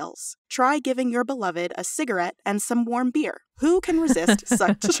else fails, try giving your beloved a cigarette and some warm beer. Who can resist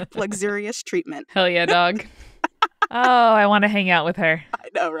such luxurious treatment? Hell yeah, dog. Oh, I want to hang out with her. I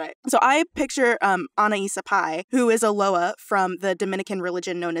know, right? So I picture Anaisa Pai, who is a Loa from the Dominican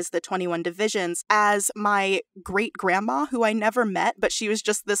religion known as the 21 Divisions, as my great-grandma, who I never met, but she was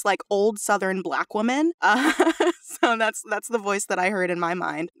just this, like, old Southern Black woman. So that's the voice that I heard in my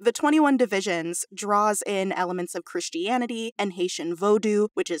mind. The 21 Divisions draws in elements of Christianity and Haitian Vodou,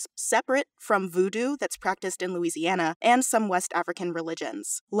 which is separate from voodoo that's practiced in Louisiana, and some West African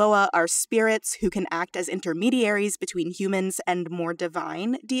religions. Loa are spirits who can act as intermediaries between humans and more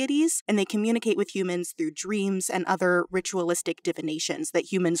divine deities, and they communicate with humans through dreams and other ritualistic divinations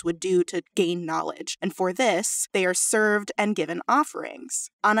that humans would do to gain knowledge. And for this, they are served and given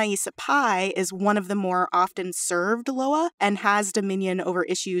offerings. Anaisa Pai is one of the more often served Loa and has dominion over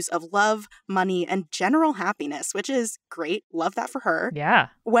issues of love, money, and general happiness, which is great. Love that for her. Yeah.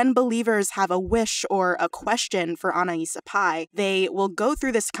 When believers have a wish or a question for Anaisa Pai, they will go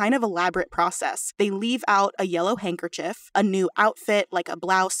through this kind of elaborate process. They leave out a yellow handkerchief, a new outfit like a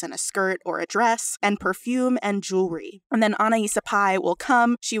blouse and a skirt or a dress, and perfume and jewelry. And then Anaisa Pai will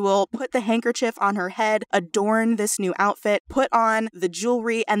come, she will put the handkerchief on her head, adorn this new outfit, put on the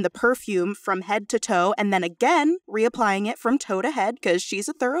jewelry and the perfume from head to toe, and then again reapplying it from toe to head because she's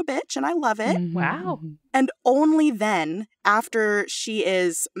a thorough bitch and I love it. Mm-hmm. Wow. And only then, after she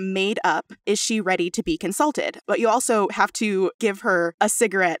is made up, is she ready to be consulted. But you also have to give her a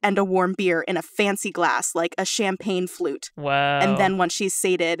cigarette and a warm beer in a fancy glass, like a champagne flute. Whoa. And then once she's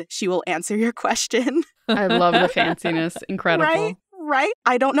sated, she will answer your question. I love the fanciness. Incredible. Right?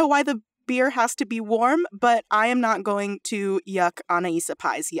 I don't know why the beer has to be warm, but I am not going to yuck Anaisa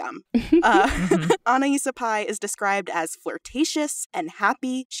Pai's yum. Anaisa Pai is described as flirtatious and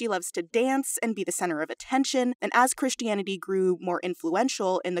happy. She loves to dance and be the center of attention. And as Christianity grew more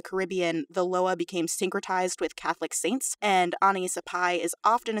influential in the Caribbean, the Loa became syncretized with Catholic saints, and Anaisa Pai is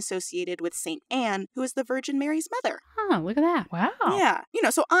often associated with Saint Anne, who is the Virgin Mary's mother. Oh, look at that. Wow. Yeah.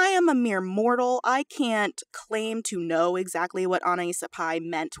 So I am a mere mortal. I can't claim to know exactly what Anaisa Pai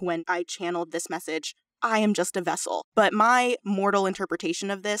meant when I channeled this message. I am just a vessel. But my mortal interpretation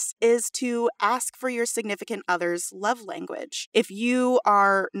of this is to ask for your significant other's love language. If you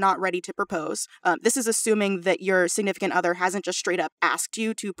are not ready to propose, this is assuming that your significant other hasn't just straight up asked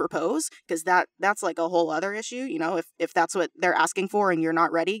you to propose, because that's like a whole other issue. If that's what they're asking for and you're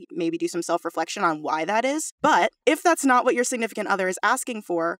not ready, maybe do some self-reflection on why that is. But if that's not what your significant other is asking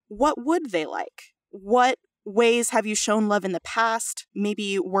for, what would they like? What ways have you shown love in the past?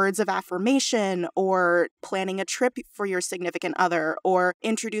 Maybe words of affirmation, or planning a trip for your significant other, or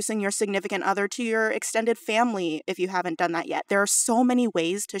introducing your significant other to your extended family if you haven't done that yet. There are so many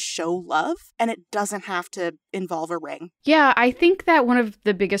ways to show love, and it doesn't have to involve a ring. Yeah, I think that one of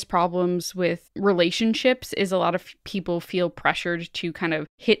the biggest problems with relationships is a lot of people feel pressured to kind of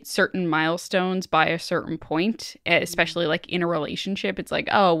hit certain milestones by a certain point, especially like in a relationship. It's like,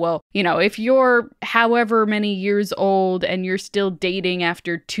 oh, well, if you're however many years old and you're still dating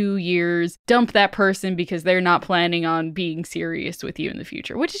after 2 years, dump that person because they're not planning on being serious with you in the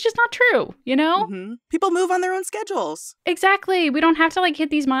future, which is just not true, you know? Mm-hmm. People move on their own schedules. Exactly. We don't have to like hit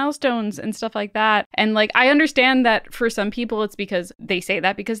these milestones and stuff like that. And like, I understand that for some people, it's because they say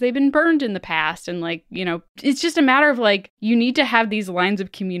that because they've been burned in the past. And like, you know, it's just a matter of like, you need to have these lines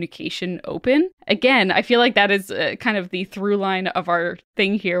of communication open. Again, I feel like that is kind of the through line of our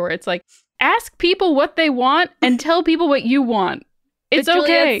thing here, where it's like, ask people what they want and tell people what you want. It's Julia,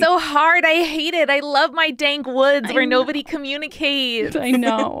 okay. It's so hard. I hate it. I love my dank woods where nobody communicates. I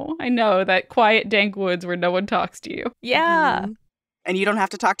know. That quiet dank woods where no one talks to you. Yeah. Mm-hmm. And you don't have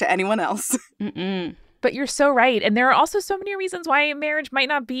to talk to anyone else. Mm-mm. But you're so right. And there are also so many reasons why marriage might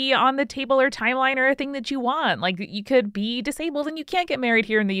not be on the table or timeline or a thing that you want. Like you could be disabled and you can't get married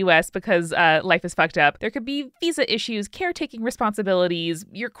here in the US because life is fucked up. There could be visa issues, caretaking responsibilities.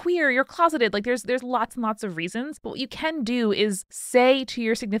 You're queer, you're closeted. Like there's lots and lots of reasons. But what you can do is say to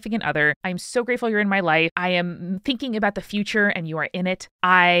your significant other, I'm so grateful you're in my life. I am thinking about the future and you are in it.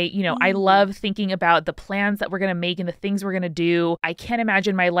 I love thinking about the plans that we're going to make and the things we're going to do. I can't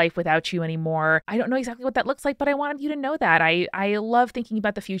imagine my life without you anymore. I don't know exactly what that looks like, but I wanted you to know that. I love thinking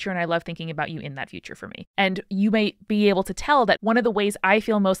about the future and I love thinking about you in that future for me. And you may be able to tell that one of the ways I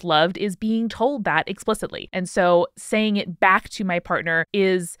feel most loved is being told that explicitly. And so saying it back to my partner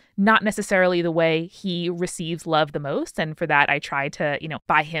is not necessarily the way he receives love the most. And for that, I try to,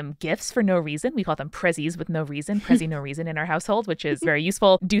 buy him gifts for no reason. We call them prezzies with no reason, prezzy no reason in our household, which is very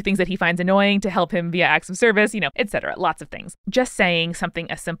useful. Do things that he finds annoying to help him via acts of service, etc. Lots of things. Just saying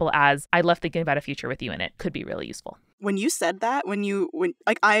something as simple as, I love thinking about a future with you in it could be really useful. When you said that,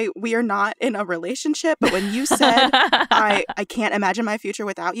 we are not in a relationship, but when you said, I can't imagine my future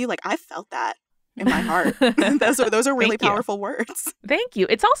without you, I felt that in my heart. Those are really powerful words. Thank you.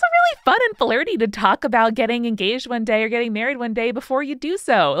 It's also really fun and flirty to talk about getting engaged one day or getting married one day before you do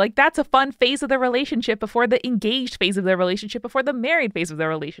so. That's a fun phase of the relationship before the engaged phase of the relationship, before the married phase of the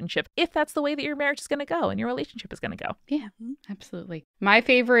relationship, if that's the way that your marriage is going to go and your relationship is going to go. Yeah, absolutely. My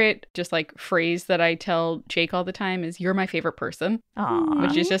favorite just phrase that I tell Jake all the time is, you're my favorite person. Aww.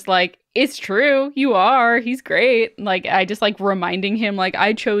 Which is just it's true. You are. He's great. I just reminding him,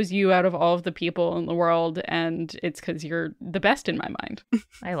 I chose you out of all of the people in the world, and it's because you're the best in my mind.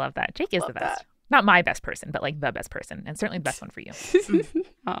 I love that. Jake is the best. Not my best person, but the best person, and certainly the best one for you.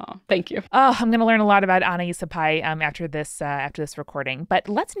 Oh, thank you. Oh, I'm going to learn a lot about Ana Yusupai after this recording. But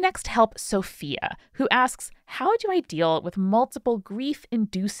let's next help Sophia, who asks, how do I deal with multiple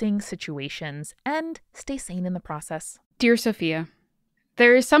grief-inducing situations and stay sane in the process? Dear Sophia,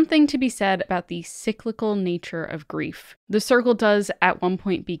 there is something to be said about the cyclical nature of grief. The circle does at one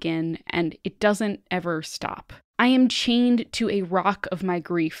point begin, and it doesn't ever stop. I am chained to a rock of my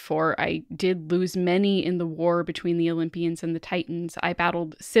grief, for I did lose many in the war between the Olympians and the Titans. I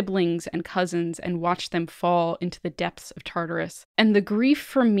battled siblings and cousins and watched them fall into the depths of Tartarus. And the grief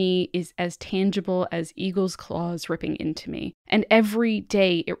for me is as tangible as eagle's claws ripping into me. And every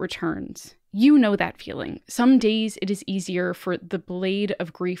day it returns. You know that feeling. Some days it is easier, for the blade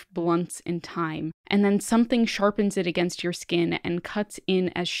of grief blunts in time, and then something sharpens it against your skin and cuts in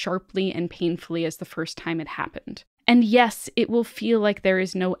as sharply and painfully as the first time it happened. And yes, it will feel like there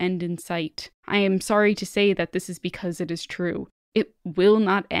is no end in sight. I am sorry to say that this is because it is true. It will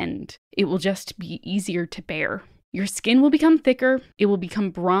not end. It will just be easier to bear. Your skin will become thicker, it will become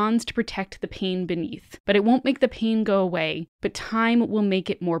bronze to protect the pain beneath, but it won't make the pain go away, but time will make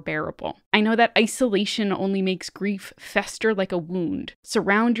it more bearable. I know that isolation only makes grief fester like a wound.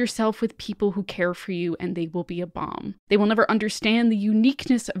 Surround yourself with people who care for you and they will be a balm. They will never understand the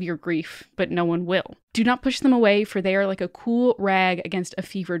uniqueness of your grief, but no one will. Do not push them away, for they are like a cool rag against a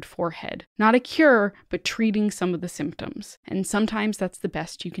fevered forehead. Not a cure, but treating some of the symptoms. And sometimes that's the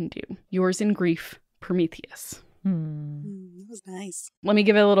best you can do. Yours in grief, Prometheus. That was nice. Let me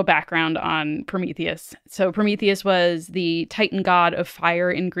give a little background on Prometheus. So Prometheus was the Titan god of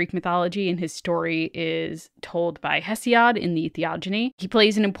fire in Greek mythology, and his story is told by Hesiod in the Theogony. He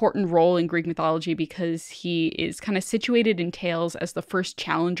plays an important role in Greek mythology because he is kind of situated in tales as the first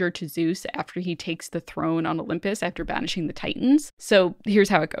challenger to Zeus after he takes the throne on Olympus after banishing the Titans. So here's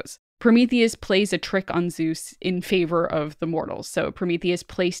how it goes. Prometheus plays a trick on Zeus in favor of the mortals. So Prometheus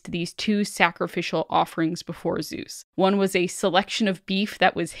placed these two sacrificial offerings before Zeus. One was a selection of beef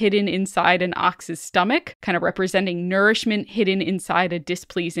that was hidden inside an ox's stomach, kind of representing nourishment hidden inside a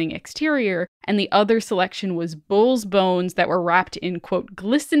displeasing exterior. And the other selection was bull's bones that were wrapped in, quote,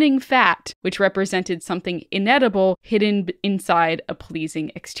 glistening fat, which represented something inedible hidden inside a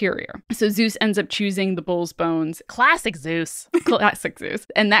pleasing exterior. So Zeus ends up choosing the bull's bones. Classic Zeus. Classic Zeus.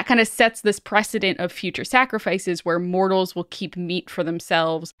 And that kind of sets this precedent of future sacrifices where mortals will keep meat for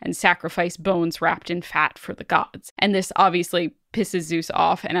themselves and sacrifice bones wrapped in fat for the gods. And this obviously pisses Zeus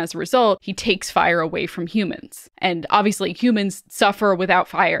off, and as a result, he takes fire away from humans. And obviously, humans suffer without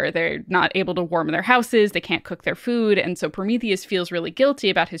fire. They're not able to warm their houses, they can't cook their food, and so Prometheus feels really guilty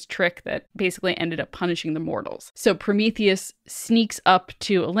about his trick that basically ended up punishing the mortals. So Prometheus sneaks up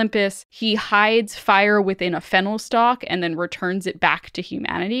to Olympus, he hides fire within a fennel stalk and then returns it back to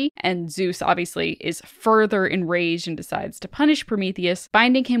humanity, and Zeus obviously is further enraged and decides to punish Prometheus,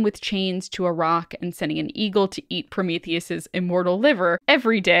 binding him with chains to a rock and sending an eagle to eat Prometheus's immortal liver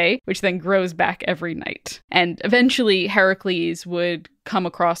every day, which then grows back every night. And eventually Heracles would come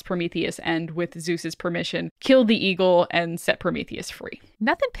across Prometheus and, with Zeus's permission, kill the eagle and set Prometheus free.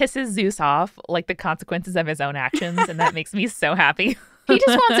 Nothing pisses Zeus off like the consequences of his own actions, and that makes me so happy. He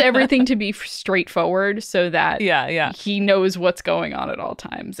just wants everything to be straightforward so that yeah. he knows what's going on at all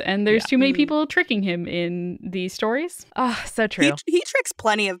times. And there's too many people tricking him in these stories. Oh, so true. He tricks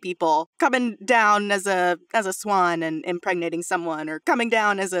plenty of people, coming down as a swan and impregnating someone, or coming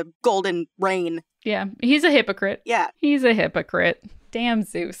down as a golden rain. Yeah, he's a hypocrite. Yeah. He's a hypocrite. Damn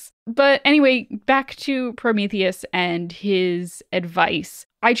Zeus. But anyway, back to Prometheus and his advice.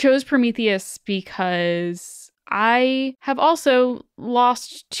 I chose Prometheus because I have also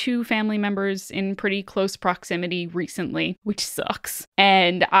lost 2 family members in pretty close proximity recently, which sucks.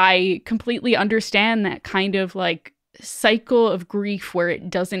 And I completely understand that kind of like cycle of grief where it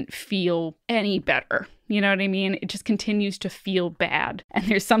doesn't feel any better. You know what I mean? It just continues to feel bad. And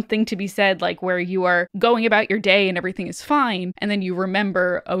there's something to be said, like where you are going about your day and everything is fine, and then you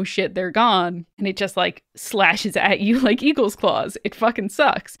remember, oh shit, they're gone. And it just like slashes at you like eagle's claws. It fucking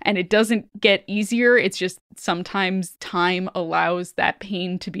sucks. And it doesn't get easier. It's just sometimes time allows that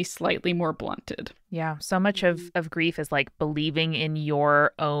pain to be slightly more blunted. Yeah, so much of grief is like believing in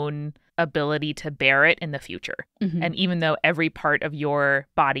your own ability to bear it in the future. Mm-hmm. And even though every part of your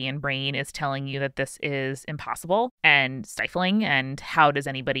body and brain is telling you that this is impossible and stifling, and how does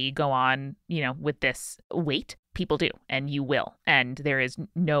anybody go on, with this weight? People do, and you will. And there is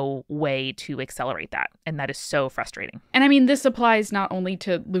no way to accelerate that. And that is so frustrating. And I mean, this applies not only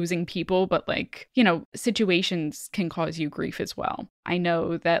to losing people, but situations can cause you grief as well. I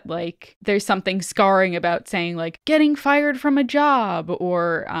know that there's something scarring about saying getting fired from a job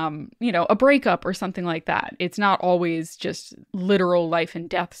or, a breakup or something like that. It's not always just literal life and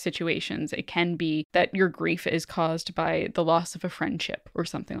death situations. It can be that your grief is caused by the loss of a friendship or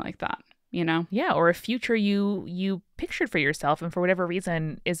something like that. Yeah, or a future you pictured for yourself and for whatever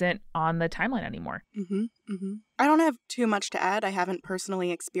reason isn't on the timeline anymore. Mm-hmm, mm-hmm. I don't have too much to add. I haven't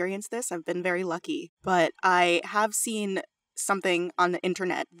personally experienced this. I've been very lucky, but I have seen something on the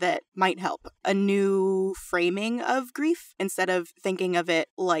internet that might help. A new framing of grief instead of thinking of it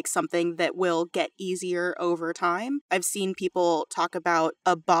like something that will get easier over time. I've seen people talk about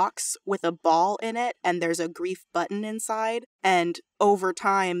a box with a ball in it and there's a grief button inside, and over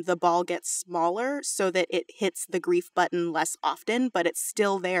time the ball gets smaller so that it hits the grief button less often, but it's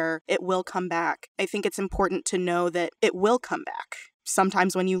still there. It will come back. I think it's important to know that it will come back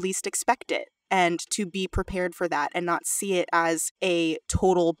sometimes when you least expect it, and to be prepared for that and not see it as a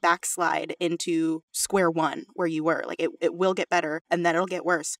total backslide into square one where you were. It will get better and then it'll get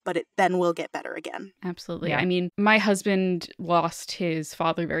worse, but it then will get better again. Absolutely. Yeah. I mean, my husband lost his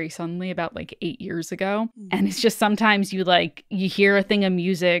father very suddenly about 8 years ago. Mm-hmm. And it's just sometimes you hear a thing of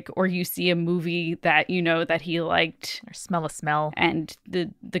music or you see a movie that that he liked. Or smell a smell. And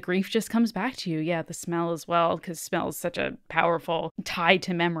the grief just comes back to you. Yeah, the smell as well, because smell is such a powerful tie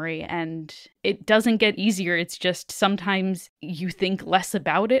to memory, and it doesn't get easier. It's just sometimes you think less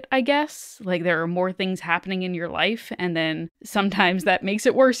about it, I guess. There are more things happening in your life. And then sometimes that makes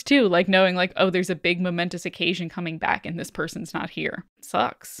it worse too. Knowing oh, there's a big momentous occasion coming back and this person's not here. It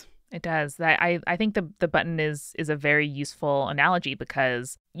sucks. It does. I think the button is a very useful analogy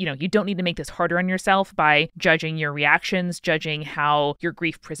because, you don't need to make this harder on yourself by judging your reactions, judging how your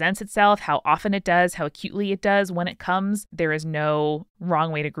grief presents itself, how often it does, how acutely it does when it comes. There is no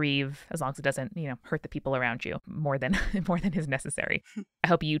wrong way to grieve as long as it doesn't, hurt the people around you more than is necessary. I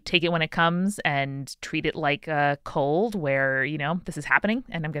hope you take it when it comes and treat it like a cold where, this is happening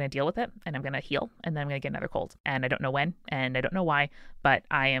and I'm going to deal with it and I'm going to heal and then I'm going to get another cold. And I don't know when and I don't know why, but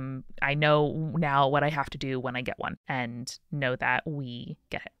I know now what I have to do when I get one, and know that we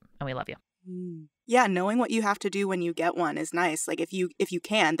get it and we love you. Yeah, knowing what you have to do when you get one is nice. Like if you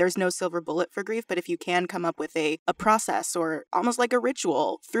can, there's no silver bullet for grief, but if you can come up with a process or almost like a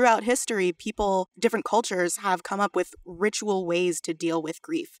ritual, throughout history, people, different cultures have come up with ritual ways to deal with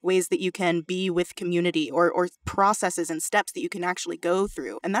grief, ways that you can be with community or processes and steps that you can actually go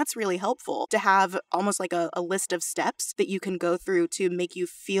through. And that's really helpful to have almost like a list of steps that you can go through to make you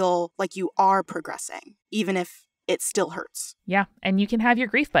feel like you are progressing, even if it still hurts. Yeah. And you can have your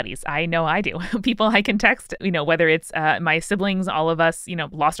grief buddies. I know I do. People I can text, whether it's my siblings, all of us,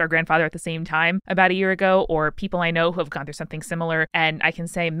 lost our grandfather at the same time about a year ago, or people I know who have gone through something similar. And I can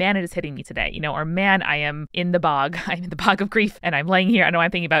say, man, it is hitting me today, or man, I am in the bog. I'm in the bog of grief and I'm laying here. I know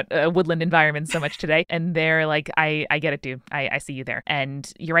I'm thinking about a woodland environment so much today. And they're like, I get it, dude. I see you there.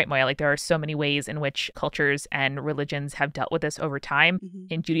 And you're right, Moiya. Like there are so many ways in which cultures and religions have dealt with this over time.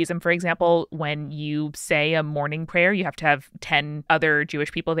 In Judaism, for example, when you say a morning prayer, you have to have 10 other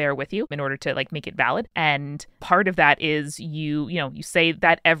Jewish people there with you in order to like make it valid. And part of that is you say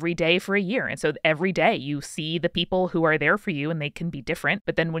that every day for a year. And so every day you see the people who are there for you and they can be different.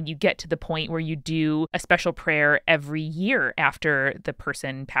 But then when you get to the point where you do a special prayer every year after the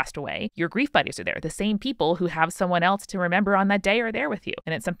person passed away, your grief buddies are there. The same people who have someone else to remember on that day are there with you.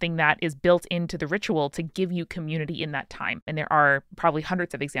 And it's something that is built into the ritual to give you community in that time. And there are probably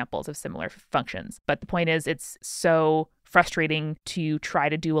hundreds of examples of similar functions. But the point is, it's so frustrating to try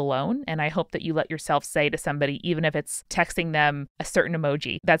to do alone. And I hope that you let yourself say to somebody, even if it's texting them a certain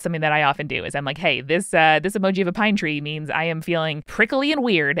emoji. That's something that I often do is I'm like, hey, this emoji of a pine tree means I am feeling prickly and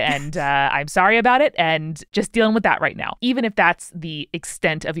weird and I'm sorry about it and just dealing with that right now. Even if that's the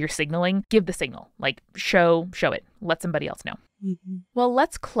extent of your signaling, give the signal. Like show it. Let somebody else know. Well,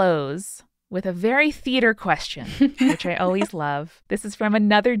 let's close with a very theater question, which I always love. This is from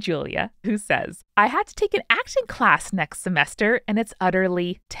another Julia who says, I had to take an acting class next semester and it's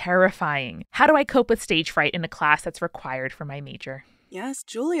utterly terrifying. How do I cope with stage fright in a class that's required for my major? Yes,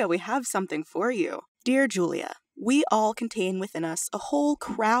 Julia, we have something for you. Dear Julia, we all contain within us a whole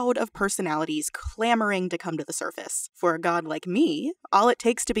crowd of personalities clamoring to come to the surface. For a god like me, all it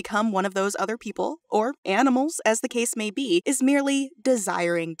takes to become one of those other people, or animals as the case may be, is merely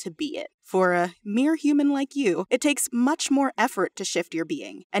desiring to be it. For a mere human like you, it takes much more effort to shift your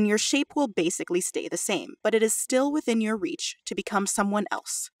being, and your shape will basically stay the same, but it is still within your reach to become someone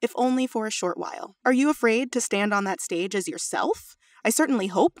else, if only for a short while. Are you afraid to stand on that stage as yourself? I certainly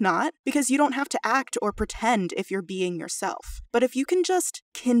hope not, because you don't have to act or pretend if you're being yourself. But if you can just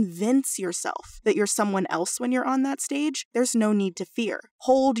convince yourself that you're someone else when you're on that stage, there's no need to fear.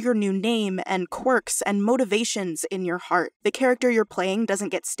 Hold your new name and quirks and motivations in your heart. The character you're playing doesn't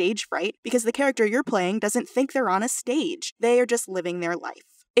get stage fright because the character you're playing doesn't think they're on a stage. They are just living their life.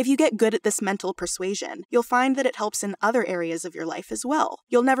 If you get good at this mental persuasion, you'll find that it helps in other areas of your life as well.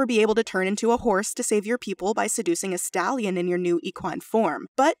 You'll never be able to turn into a horse to save your people by seducing a stallion in your new equine form,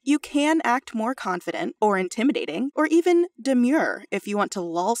 but you can act more confident or intimidating or even demure if you want to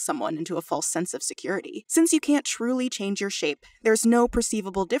lull someone into a false sense of security. Since you can't truly change your shape, there's no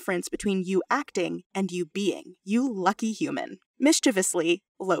perceivable difference between you acting and you being. You lucky human. Mischievously,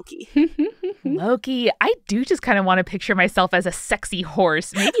 Loki. Loki, I do just kind of want to picture myself as a sexy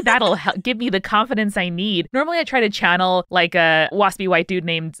horse. Maybe that'll give me the confidence I need. Normally I try to channel like a waspy white dude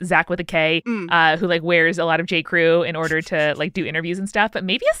named Zach with a K, who like wears a lot of J. Crew in order to like do interviews and stuff. But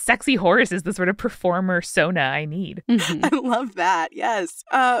maybe a sexy horse is the sort of performer persona I need. I love that. Yes.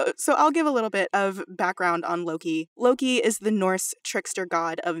 So I'll give a little bit of background on Loki. Loki is the Norse trickster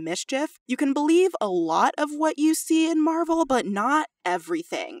god of mischief. You can believe a lot of what you see in Marvel, but not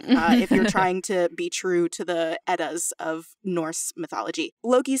everything if you're trying to be true to the Eddas of Norse mythology.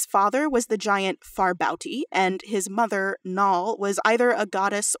 Loki's father was the giant Farbauti, and his mother, Nal, was either a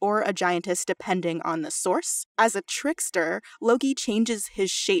goddess or a giantess depending on the source. As a trickster, Loki changes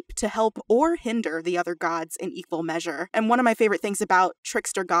his shape to help or hinder the other gods in equal measure. And one of my favorite things about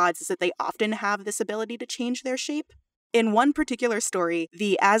trickster gods is that they often have this ability to change their shape. In one particular story,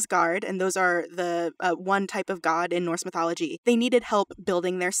 the Asgard, and those are the one type of god in Norse mythology, they needed help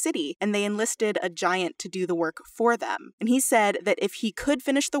building their city, and they enlisted a giant to do the work for them. And he said that if he could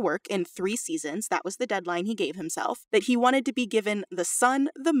finish the work in 3 seasons, that was the deadline he gave himself, that he wanted to be given the sun,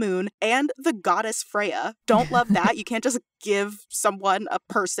 the moon, and the goddess Freya. Don't love that. You can't just give someone a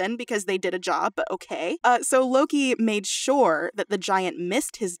person because they did a job, but okay. So Loki made sure that the giant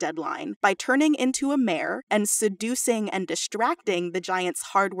missed his deadline by turning into a mare and seducing and distracting the giant's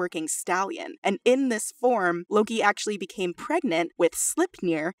hardworking stallion. And in this form, Loki actually became pregnant with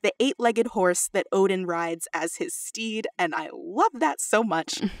Sleipnir, the 8-legged horse that Odin rides as his steed, and I love that so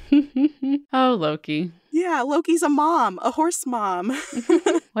much. Oh, Loki. Yeah, Loki's a mom, a horse mom.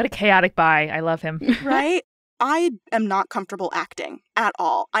 What a chaotic bi. I love him. Right? I am not comfortable acting at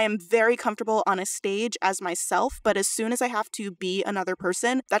all. I am very comfortable on a stage as myself, but as soon as I have to be another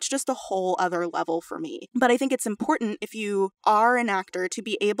person, that's just a whole other level for me. But I think it's important if you are an actor to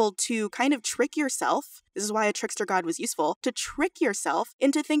be able to kind of trick yourself. This is why a trickster god was useful, to trick yourself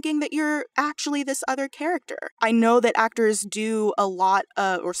into thinking that you're actually this other character. I know that actors do a lot,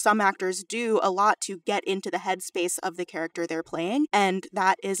 or some actors do a lot to get into the headspace of the character they're playing, and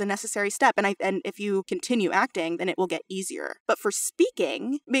that is a necessary step. And if you continue acting, then it will get easier. But for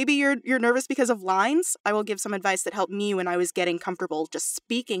speaking, maybe you're nervous because of lines. I will give some advice that helped me when I was getting comfortable just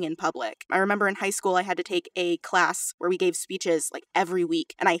speaking in public. I remember in high school, I had to take a class where we gave speeches like every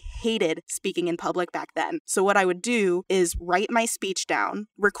week, and I hated speaking in public back then. So what I would do is write my speech down,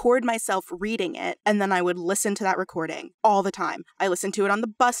 record myself reading it, and then I would listen to that recording all the time. I listened to it on the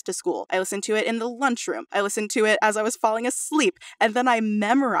bus to school. I listened to it in the lunchroom. I listened to it as I was falling asleep. And then I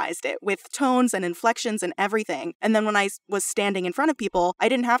memorized it with tones and inflections and everything. And then when I was standing in front of people, I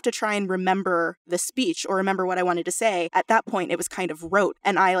didn't have to try and remember the speech or remember what I wanted to say. At that point, it was kind of rote.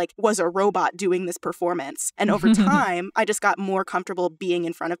 And I was a robot doing this performance. And over time, I just got more comfortable being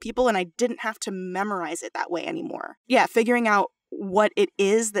in front of people, and I didn't have to memorize it that way anymore. Yeah, figuring out what it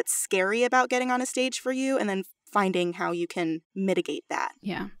is that's scary about getting on a stage for you, and then finding how you can mitigate that.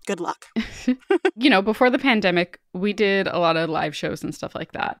 Yeah. Good luck. Before the pandemic, we did a lot of live shows and stuff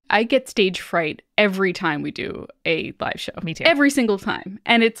like that. I get stage fright every time we do a live show. Me too. Every single time.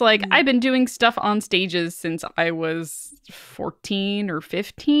 And it's like, I've been doing stuff on stages since I was 14 or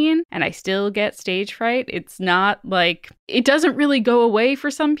 15, and I still get stage fright. It's not like, it doesn't really go away for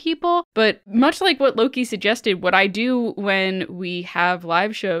some people, but much like what Loki suggested, what I do when we have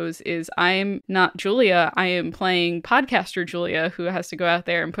live shows is I'm not Julia, I am playing podcaster Julia, who has to go out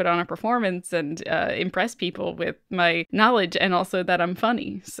there and put on a performance and impress people with my knowledge, and also that I'm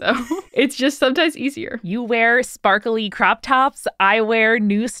funny. So it's just sometimes easier. You wear sparkly crop tops. I wear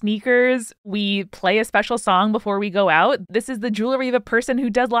new sneakers. We play a special song before we go out. This is the jewelry of a person who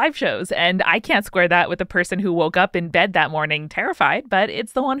does live shows. And I can't square that with a person who woke up in bed that morning terrified, but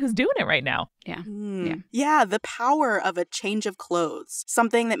it's the one who's doing it right now. Yeah. Yeah, the power of a change of clothes,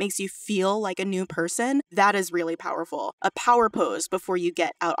 something that makes you feel like a new person, that is really powerful. A power pose before you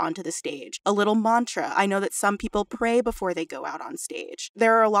get out onto the stage. A little mantra. I know that some people pray before they go out on stage.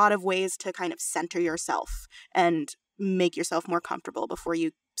 There are a lot of ways to kind of center yourself and make yourself more comfortable before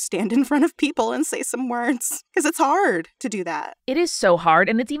you stand in front of people and say some words, because it's hard to do that. It is so hard,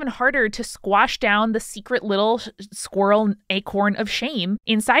 and it's even harder to squash down the secret little squirrel acorn of shame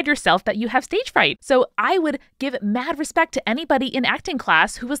inside yourself that you have stage fright. So I would give mad respect to anybody in acting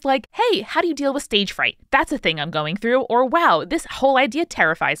class who was like, hey, how do you deal with stage fright? That's a thing I'm going through. Or wow, this whole idea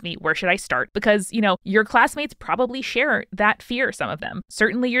terrifies me. Where should I start? Because, your classmates probably share that fear, some of them.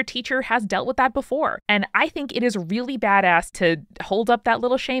 Certainly your teacher has dealt with that before. And I think it is really badass to hold up that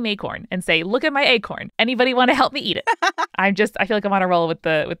little shame acorn and say, look at my acorn. Anybody want to help me eat it? I feel like I'm on a roll with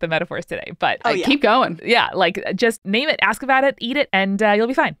the metaphors today, but keep going. Yeah, just name it, ask about it, eat it, and you'll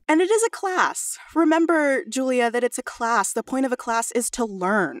be fine. And it is a class. Remember, Julia, that it's a class. The point of a class is to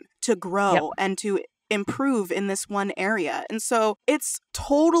learn, to grow, and to improve in this one area. And so it's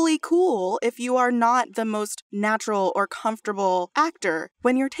totally cool if you are not the most natural or comfortable actor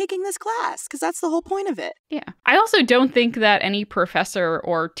when you're taking this class, because that's the whole point of it. Yeah. I also don't think that any professor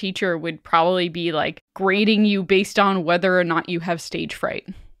or teacher would probably be grading you based on whether or not you have stage fright.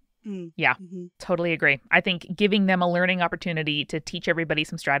 Yeah, totally agree. I think giving them a learning opportunity to teach everybody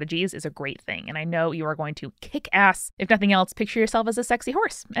some strategies is a great thing. And I know you are going to kick ass. If nothing else, picture yourself as a sexy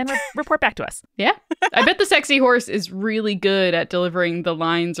horse and report back to us. Yeah. I bet the sexy horse is really good at delivering the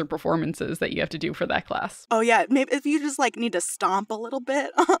lines or performances that you have to do for that class. Oh, yeah. Maybe if you just need to stomp a little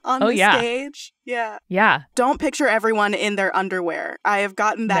bit on the stage. Yeah. Yeah. Don't picture everyone in their underwear. I have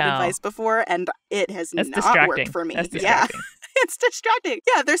gotten that advice before, and it has not worked for me. That's distracting. Yeah. It's distracting.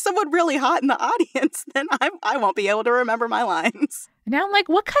 Yeah, if there's someone really hot in the audience, then I won't be able to remember my lines. Now I'm like,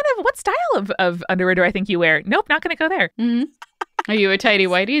 what style of underwear do I think you wear? Nope, not going to go there. Mm-hmm. Are you a tighty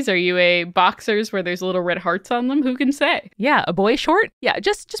whities? Are you a boxers where there's little red hearts on them? Who can say? Yeah, a boy short? Yeah,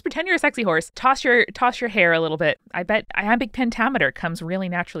 just pretend you're a sexy horse. Toss your hair a little bit. I bet iambic pentameter comes really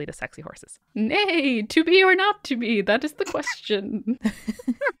naturally to sexy horses. Nay, to be or not to be? That is the question.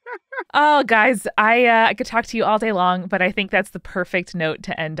 Oh, guys, I could talk to you all day long, but I think that's the perfect note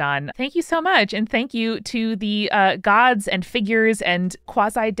to end on. Thank you so much. And thank you to the gods and figures and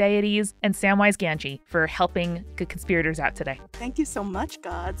quasi-deities and Samwise Gamgee for helping good conspirators out today. Thank you so much,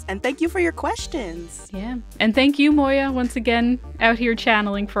 gods. And thank you for your questions. Yeah. And thank you, Moiya, once again, out here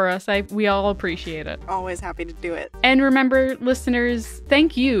channeling for us. We all appreciate it. Always happy to do it. And remember, listeners,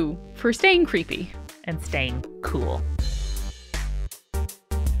 thank you for staying creepy. And staying cool.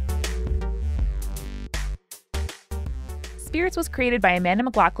 Spirits was created by Amanda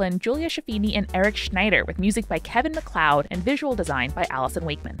McLaughlin, Julia Shafini, and Eric Schneider, with music by Kevin MacLeod and visual design by Allison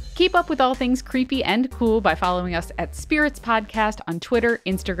Wakeman. Keep up with all things creepy and cool by following us at Spirits Podcast on Twitter,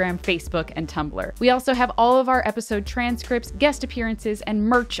 Instagram, Facebook, and Tumblr. We also have all of our episode transcripts, guest appearances, and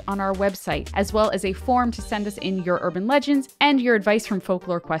merch on our website, as well as a form to send us in your urban legends and your advice from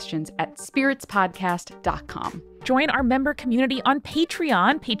folklore questions at spiritspodcast.com. Join our member community on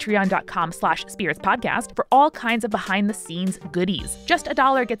Patreon, patreon.com/spiritspodcast, for all kinds of behind-the-scenes goodies. Just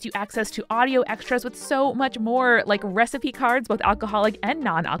 $1 gets you access to audio extras with so much more, like recipe cards, both alcoholic and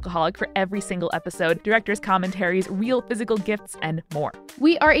non-alcoholic, for every single episode, director's commentaries, real physical gifts, and more.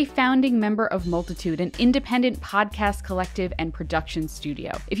 We are a founding member of Multitude, an independent podcast collective and production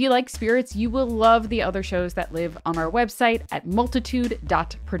studio. If you like Spirits, you will love the other shows that live on our website at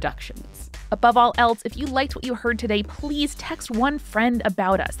multitude.productions. Above all else, if you liked what you heard today, please text one friend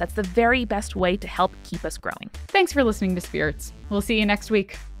about us. That's the very best way to help keep us growing. Thanks for listening to Spirits. We'll see you next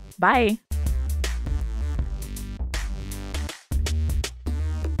week. Bye.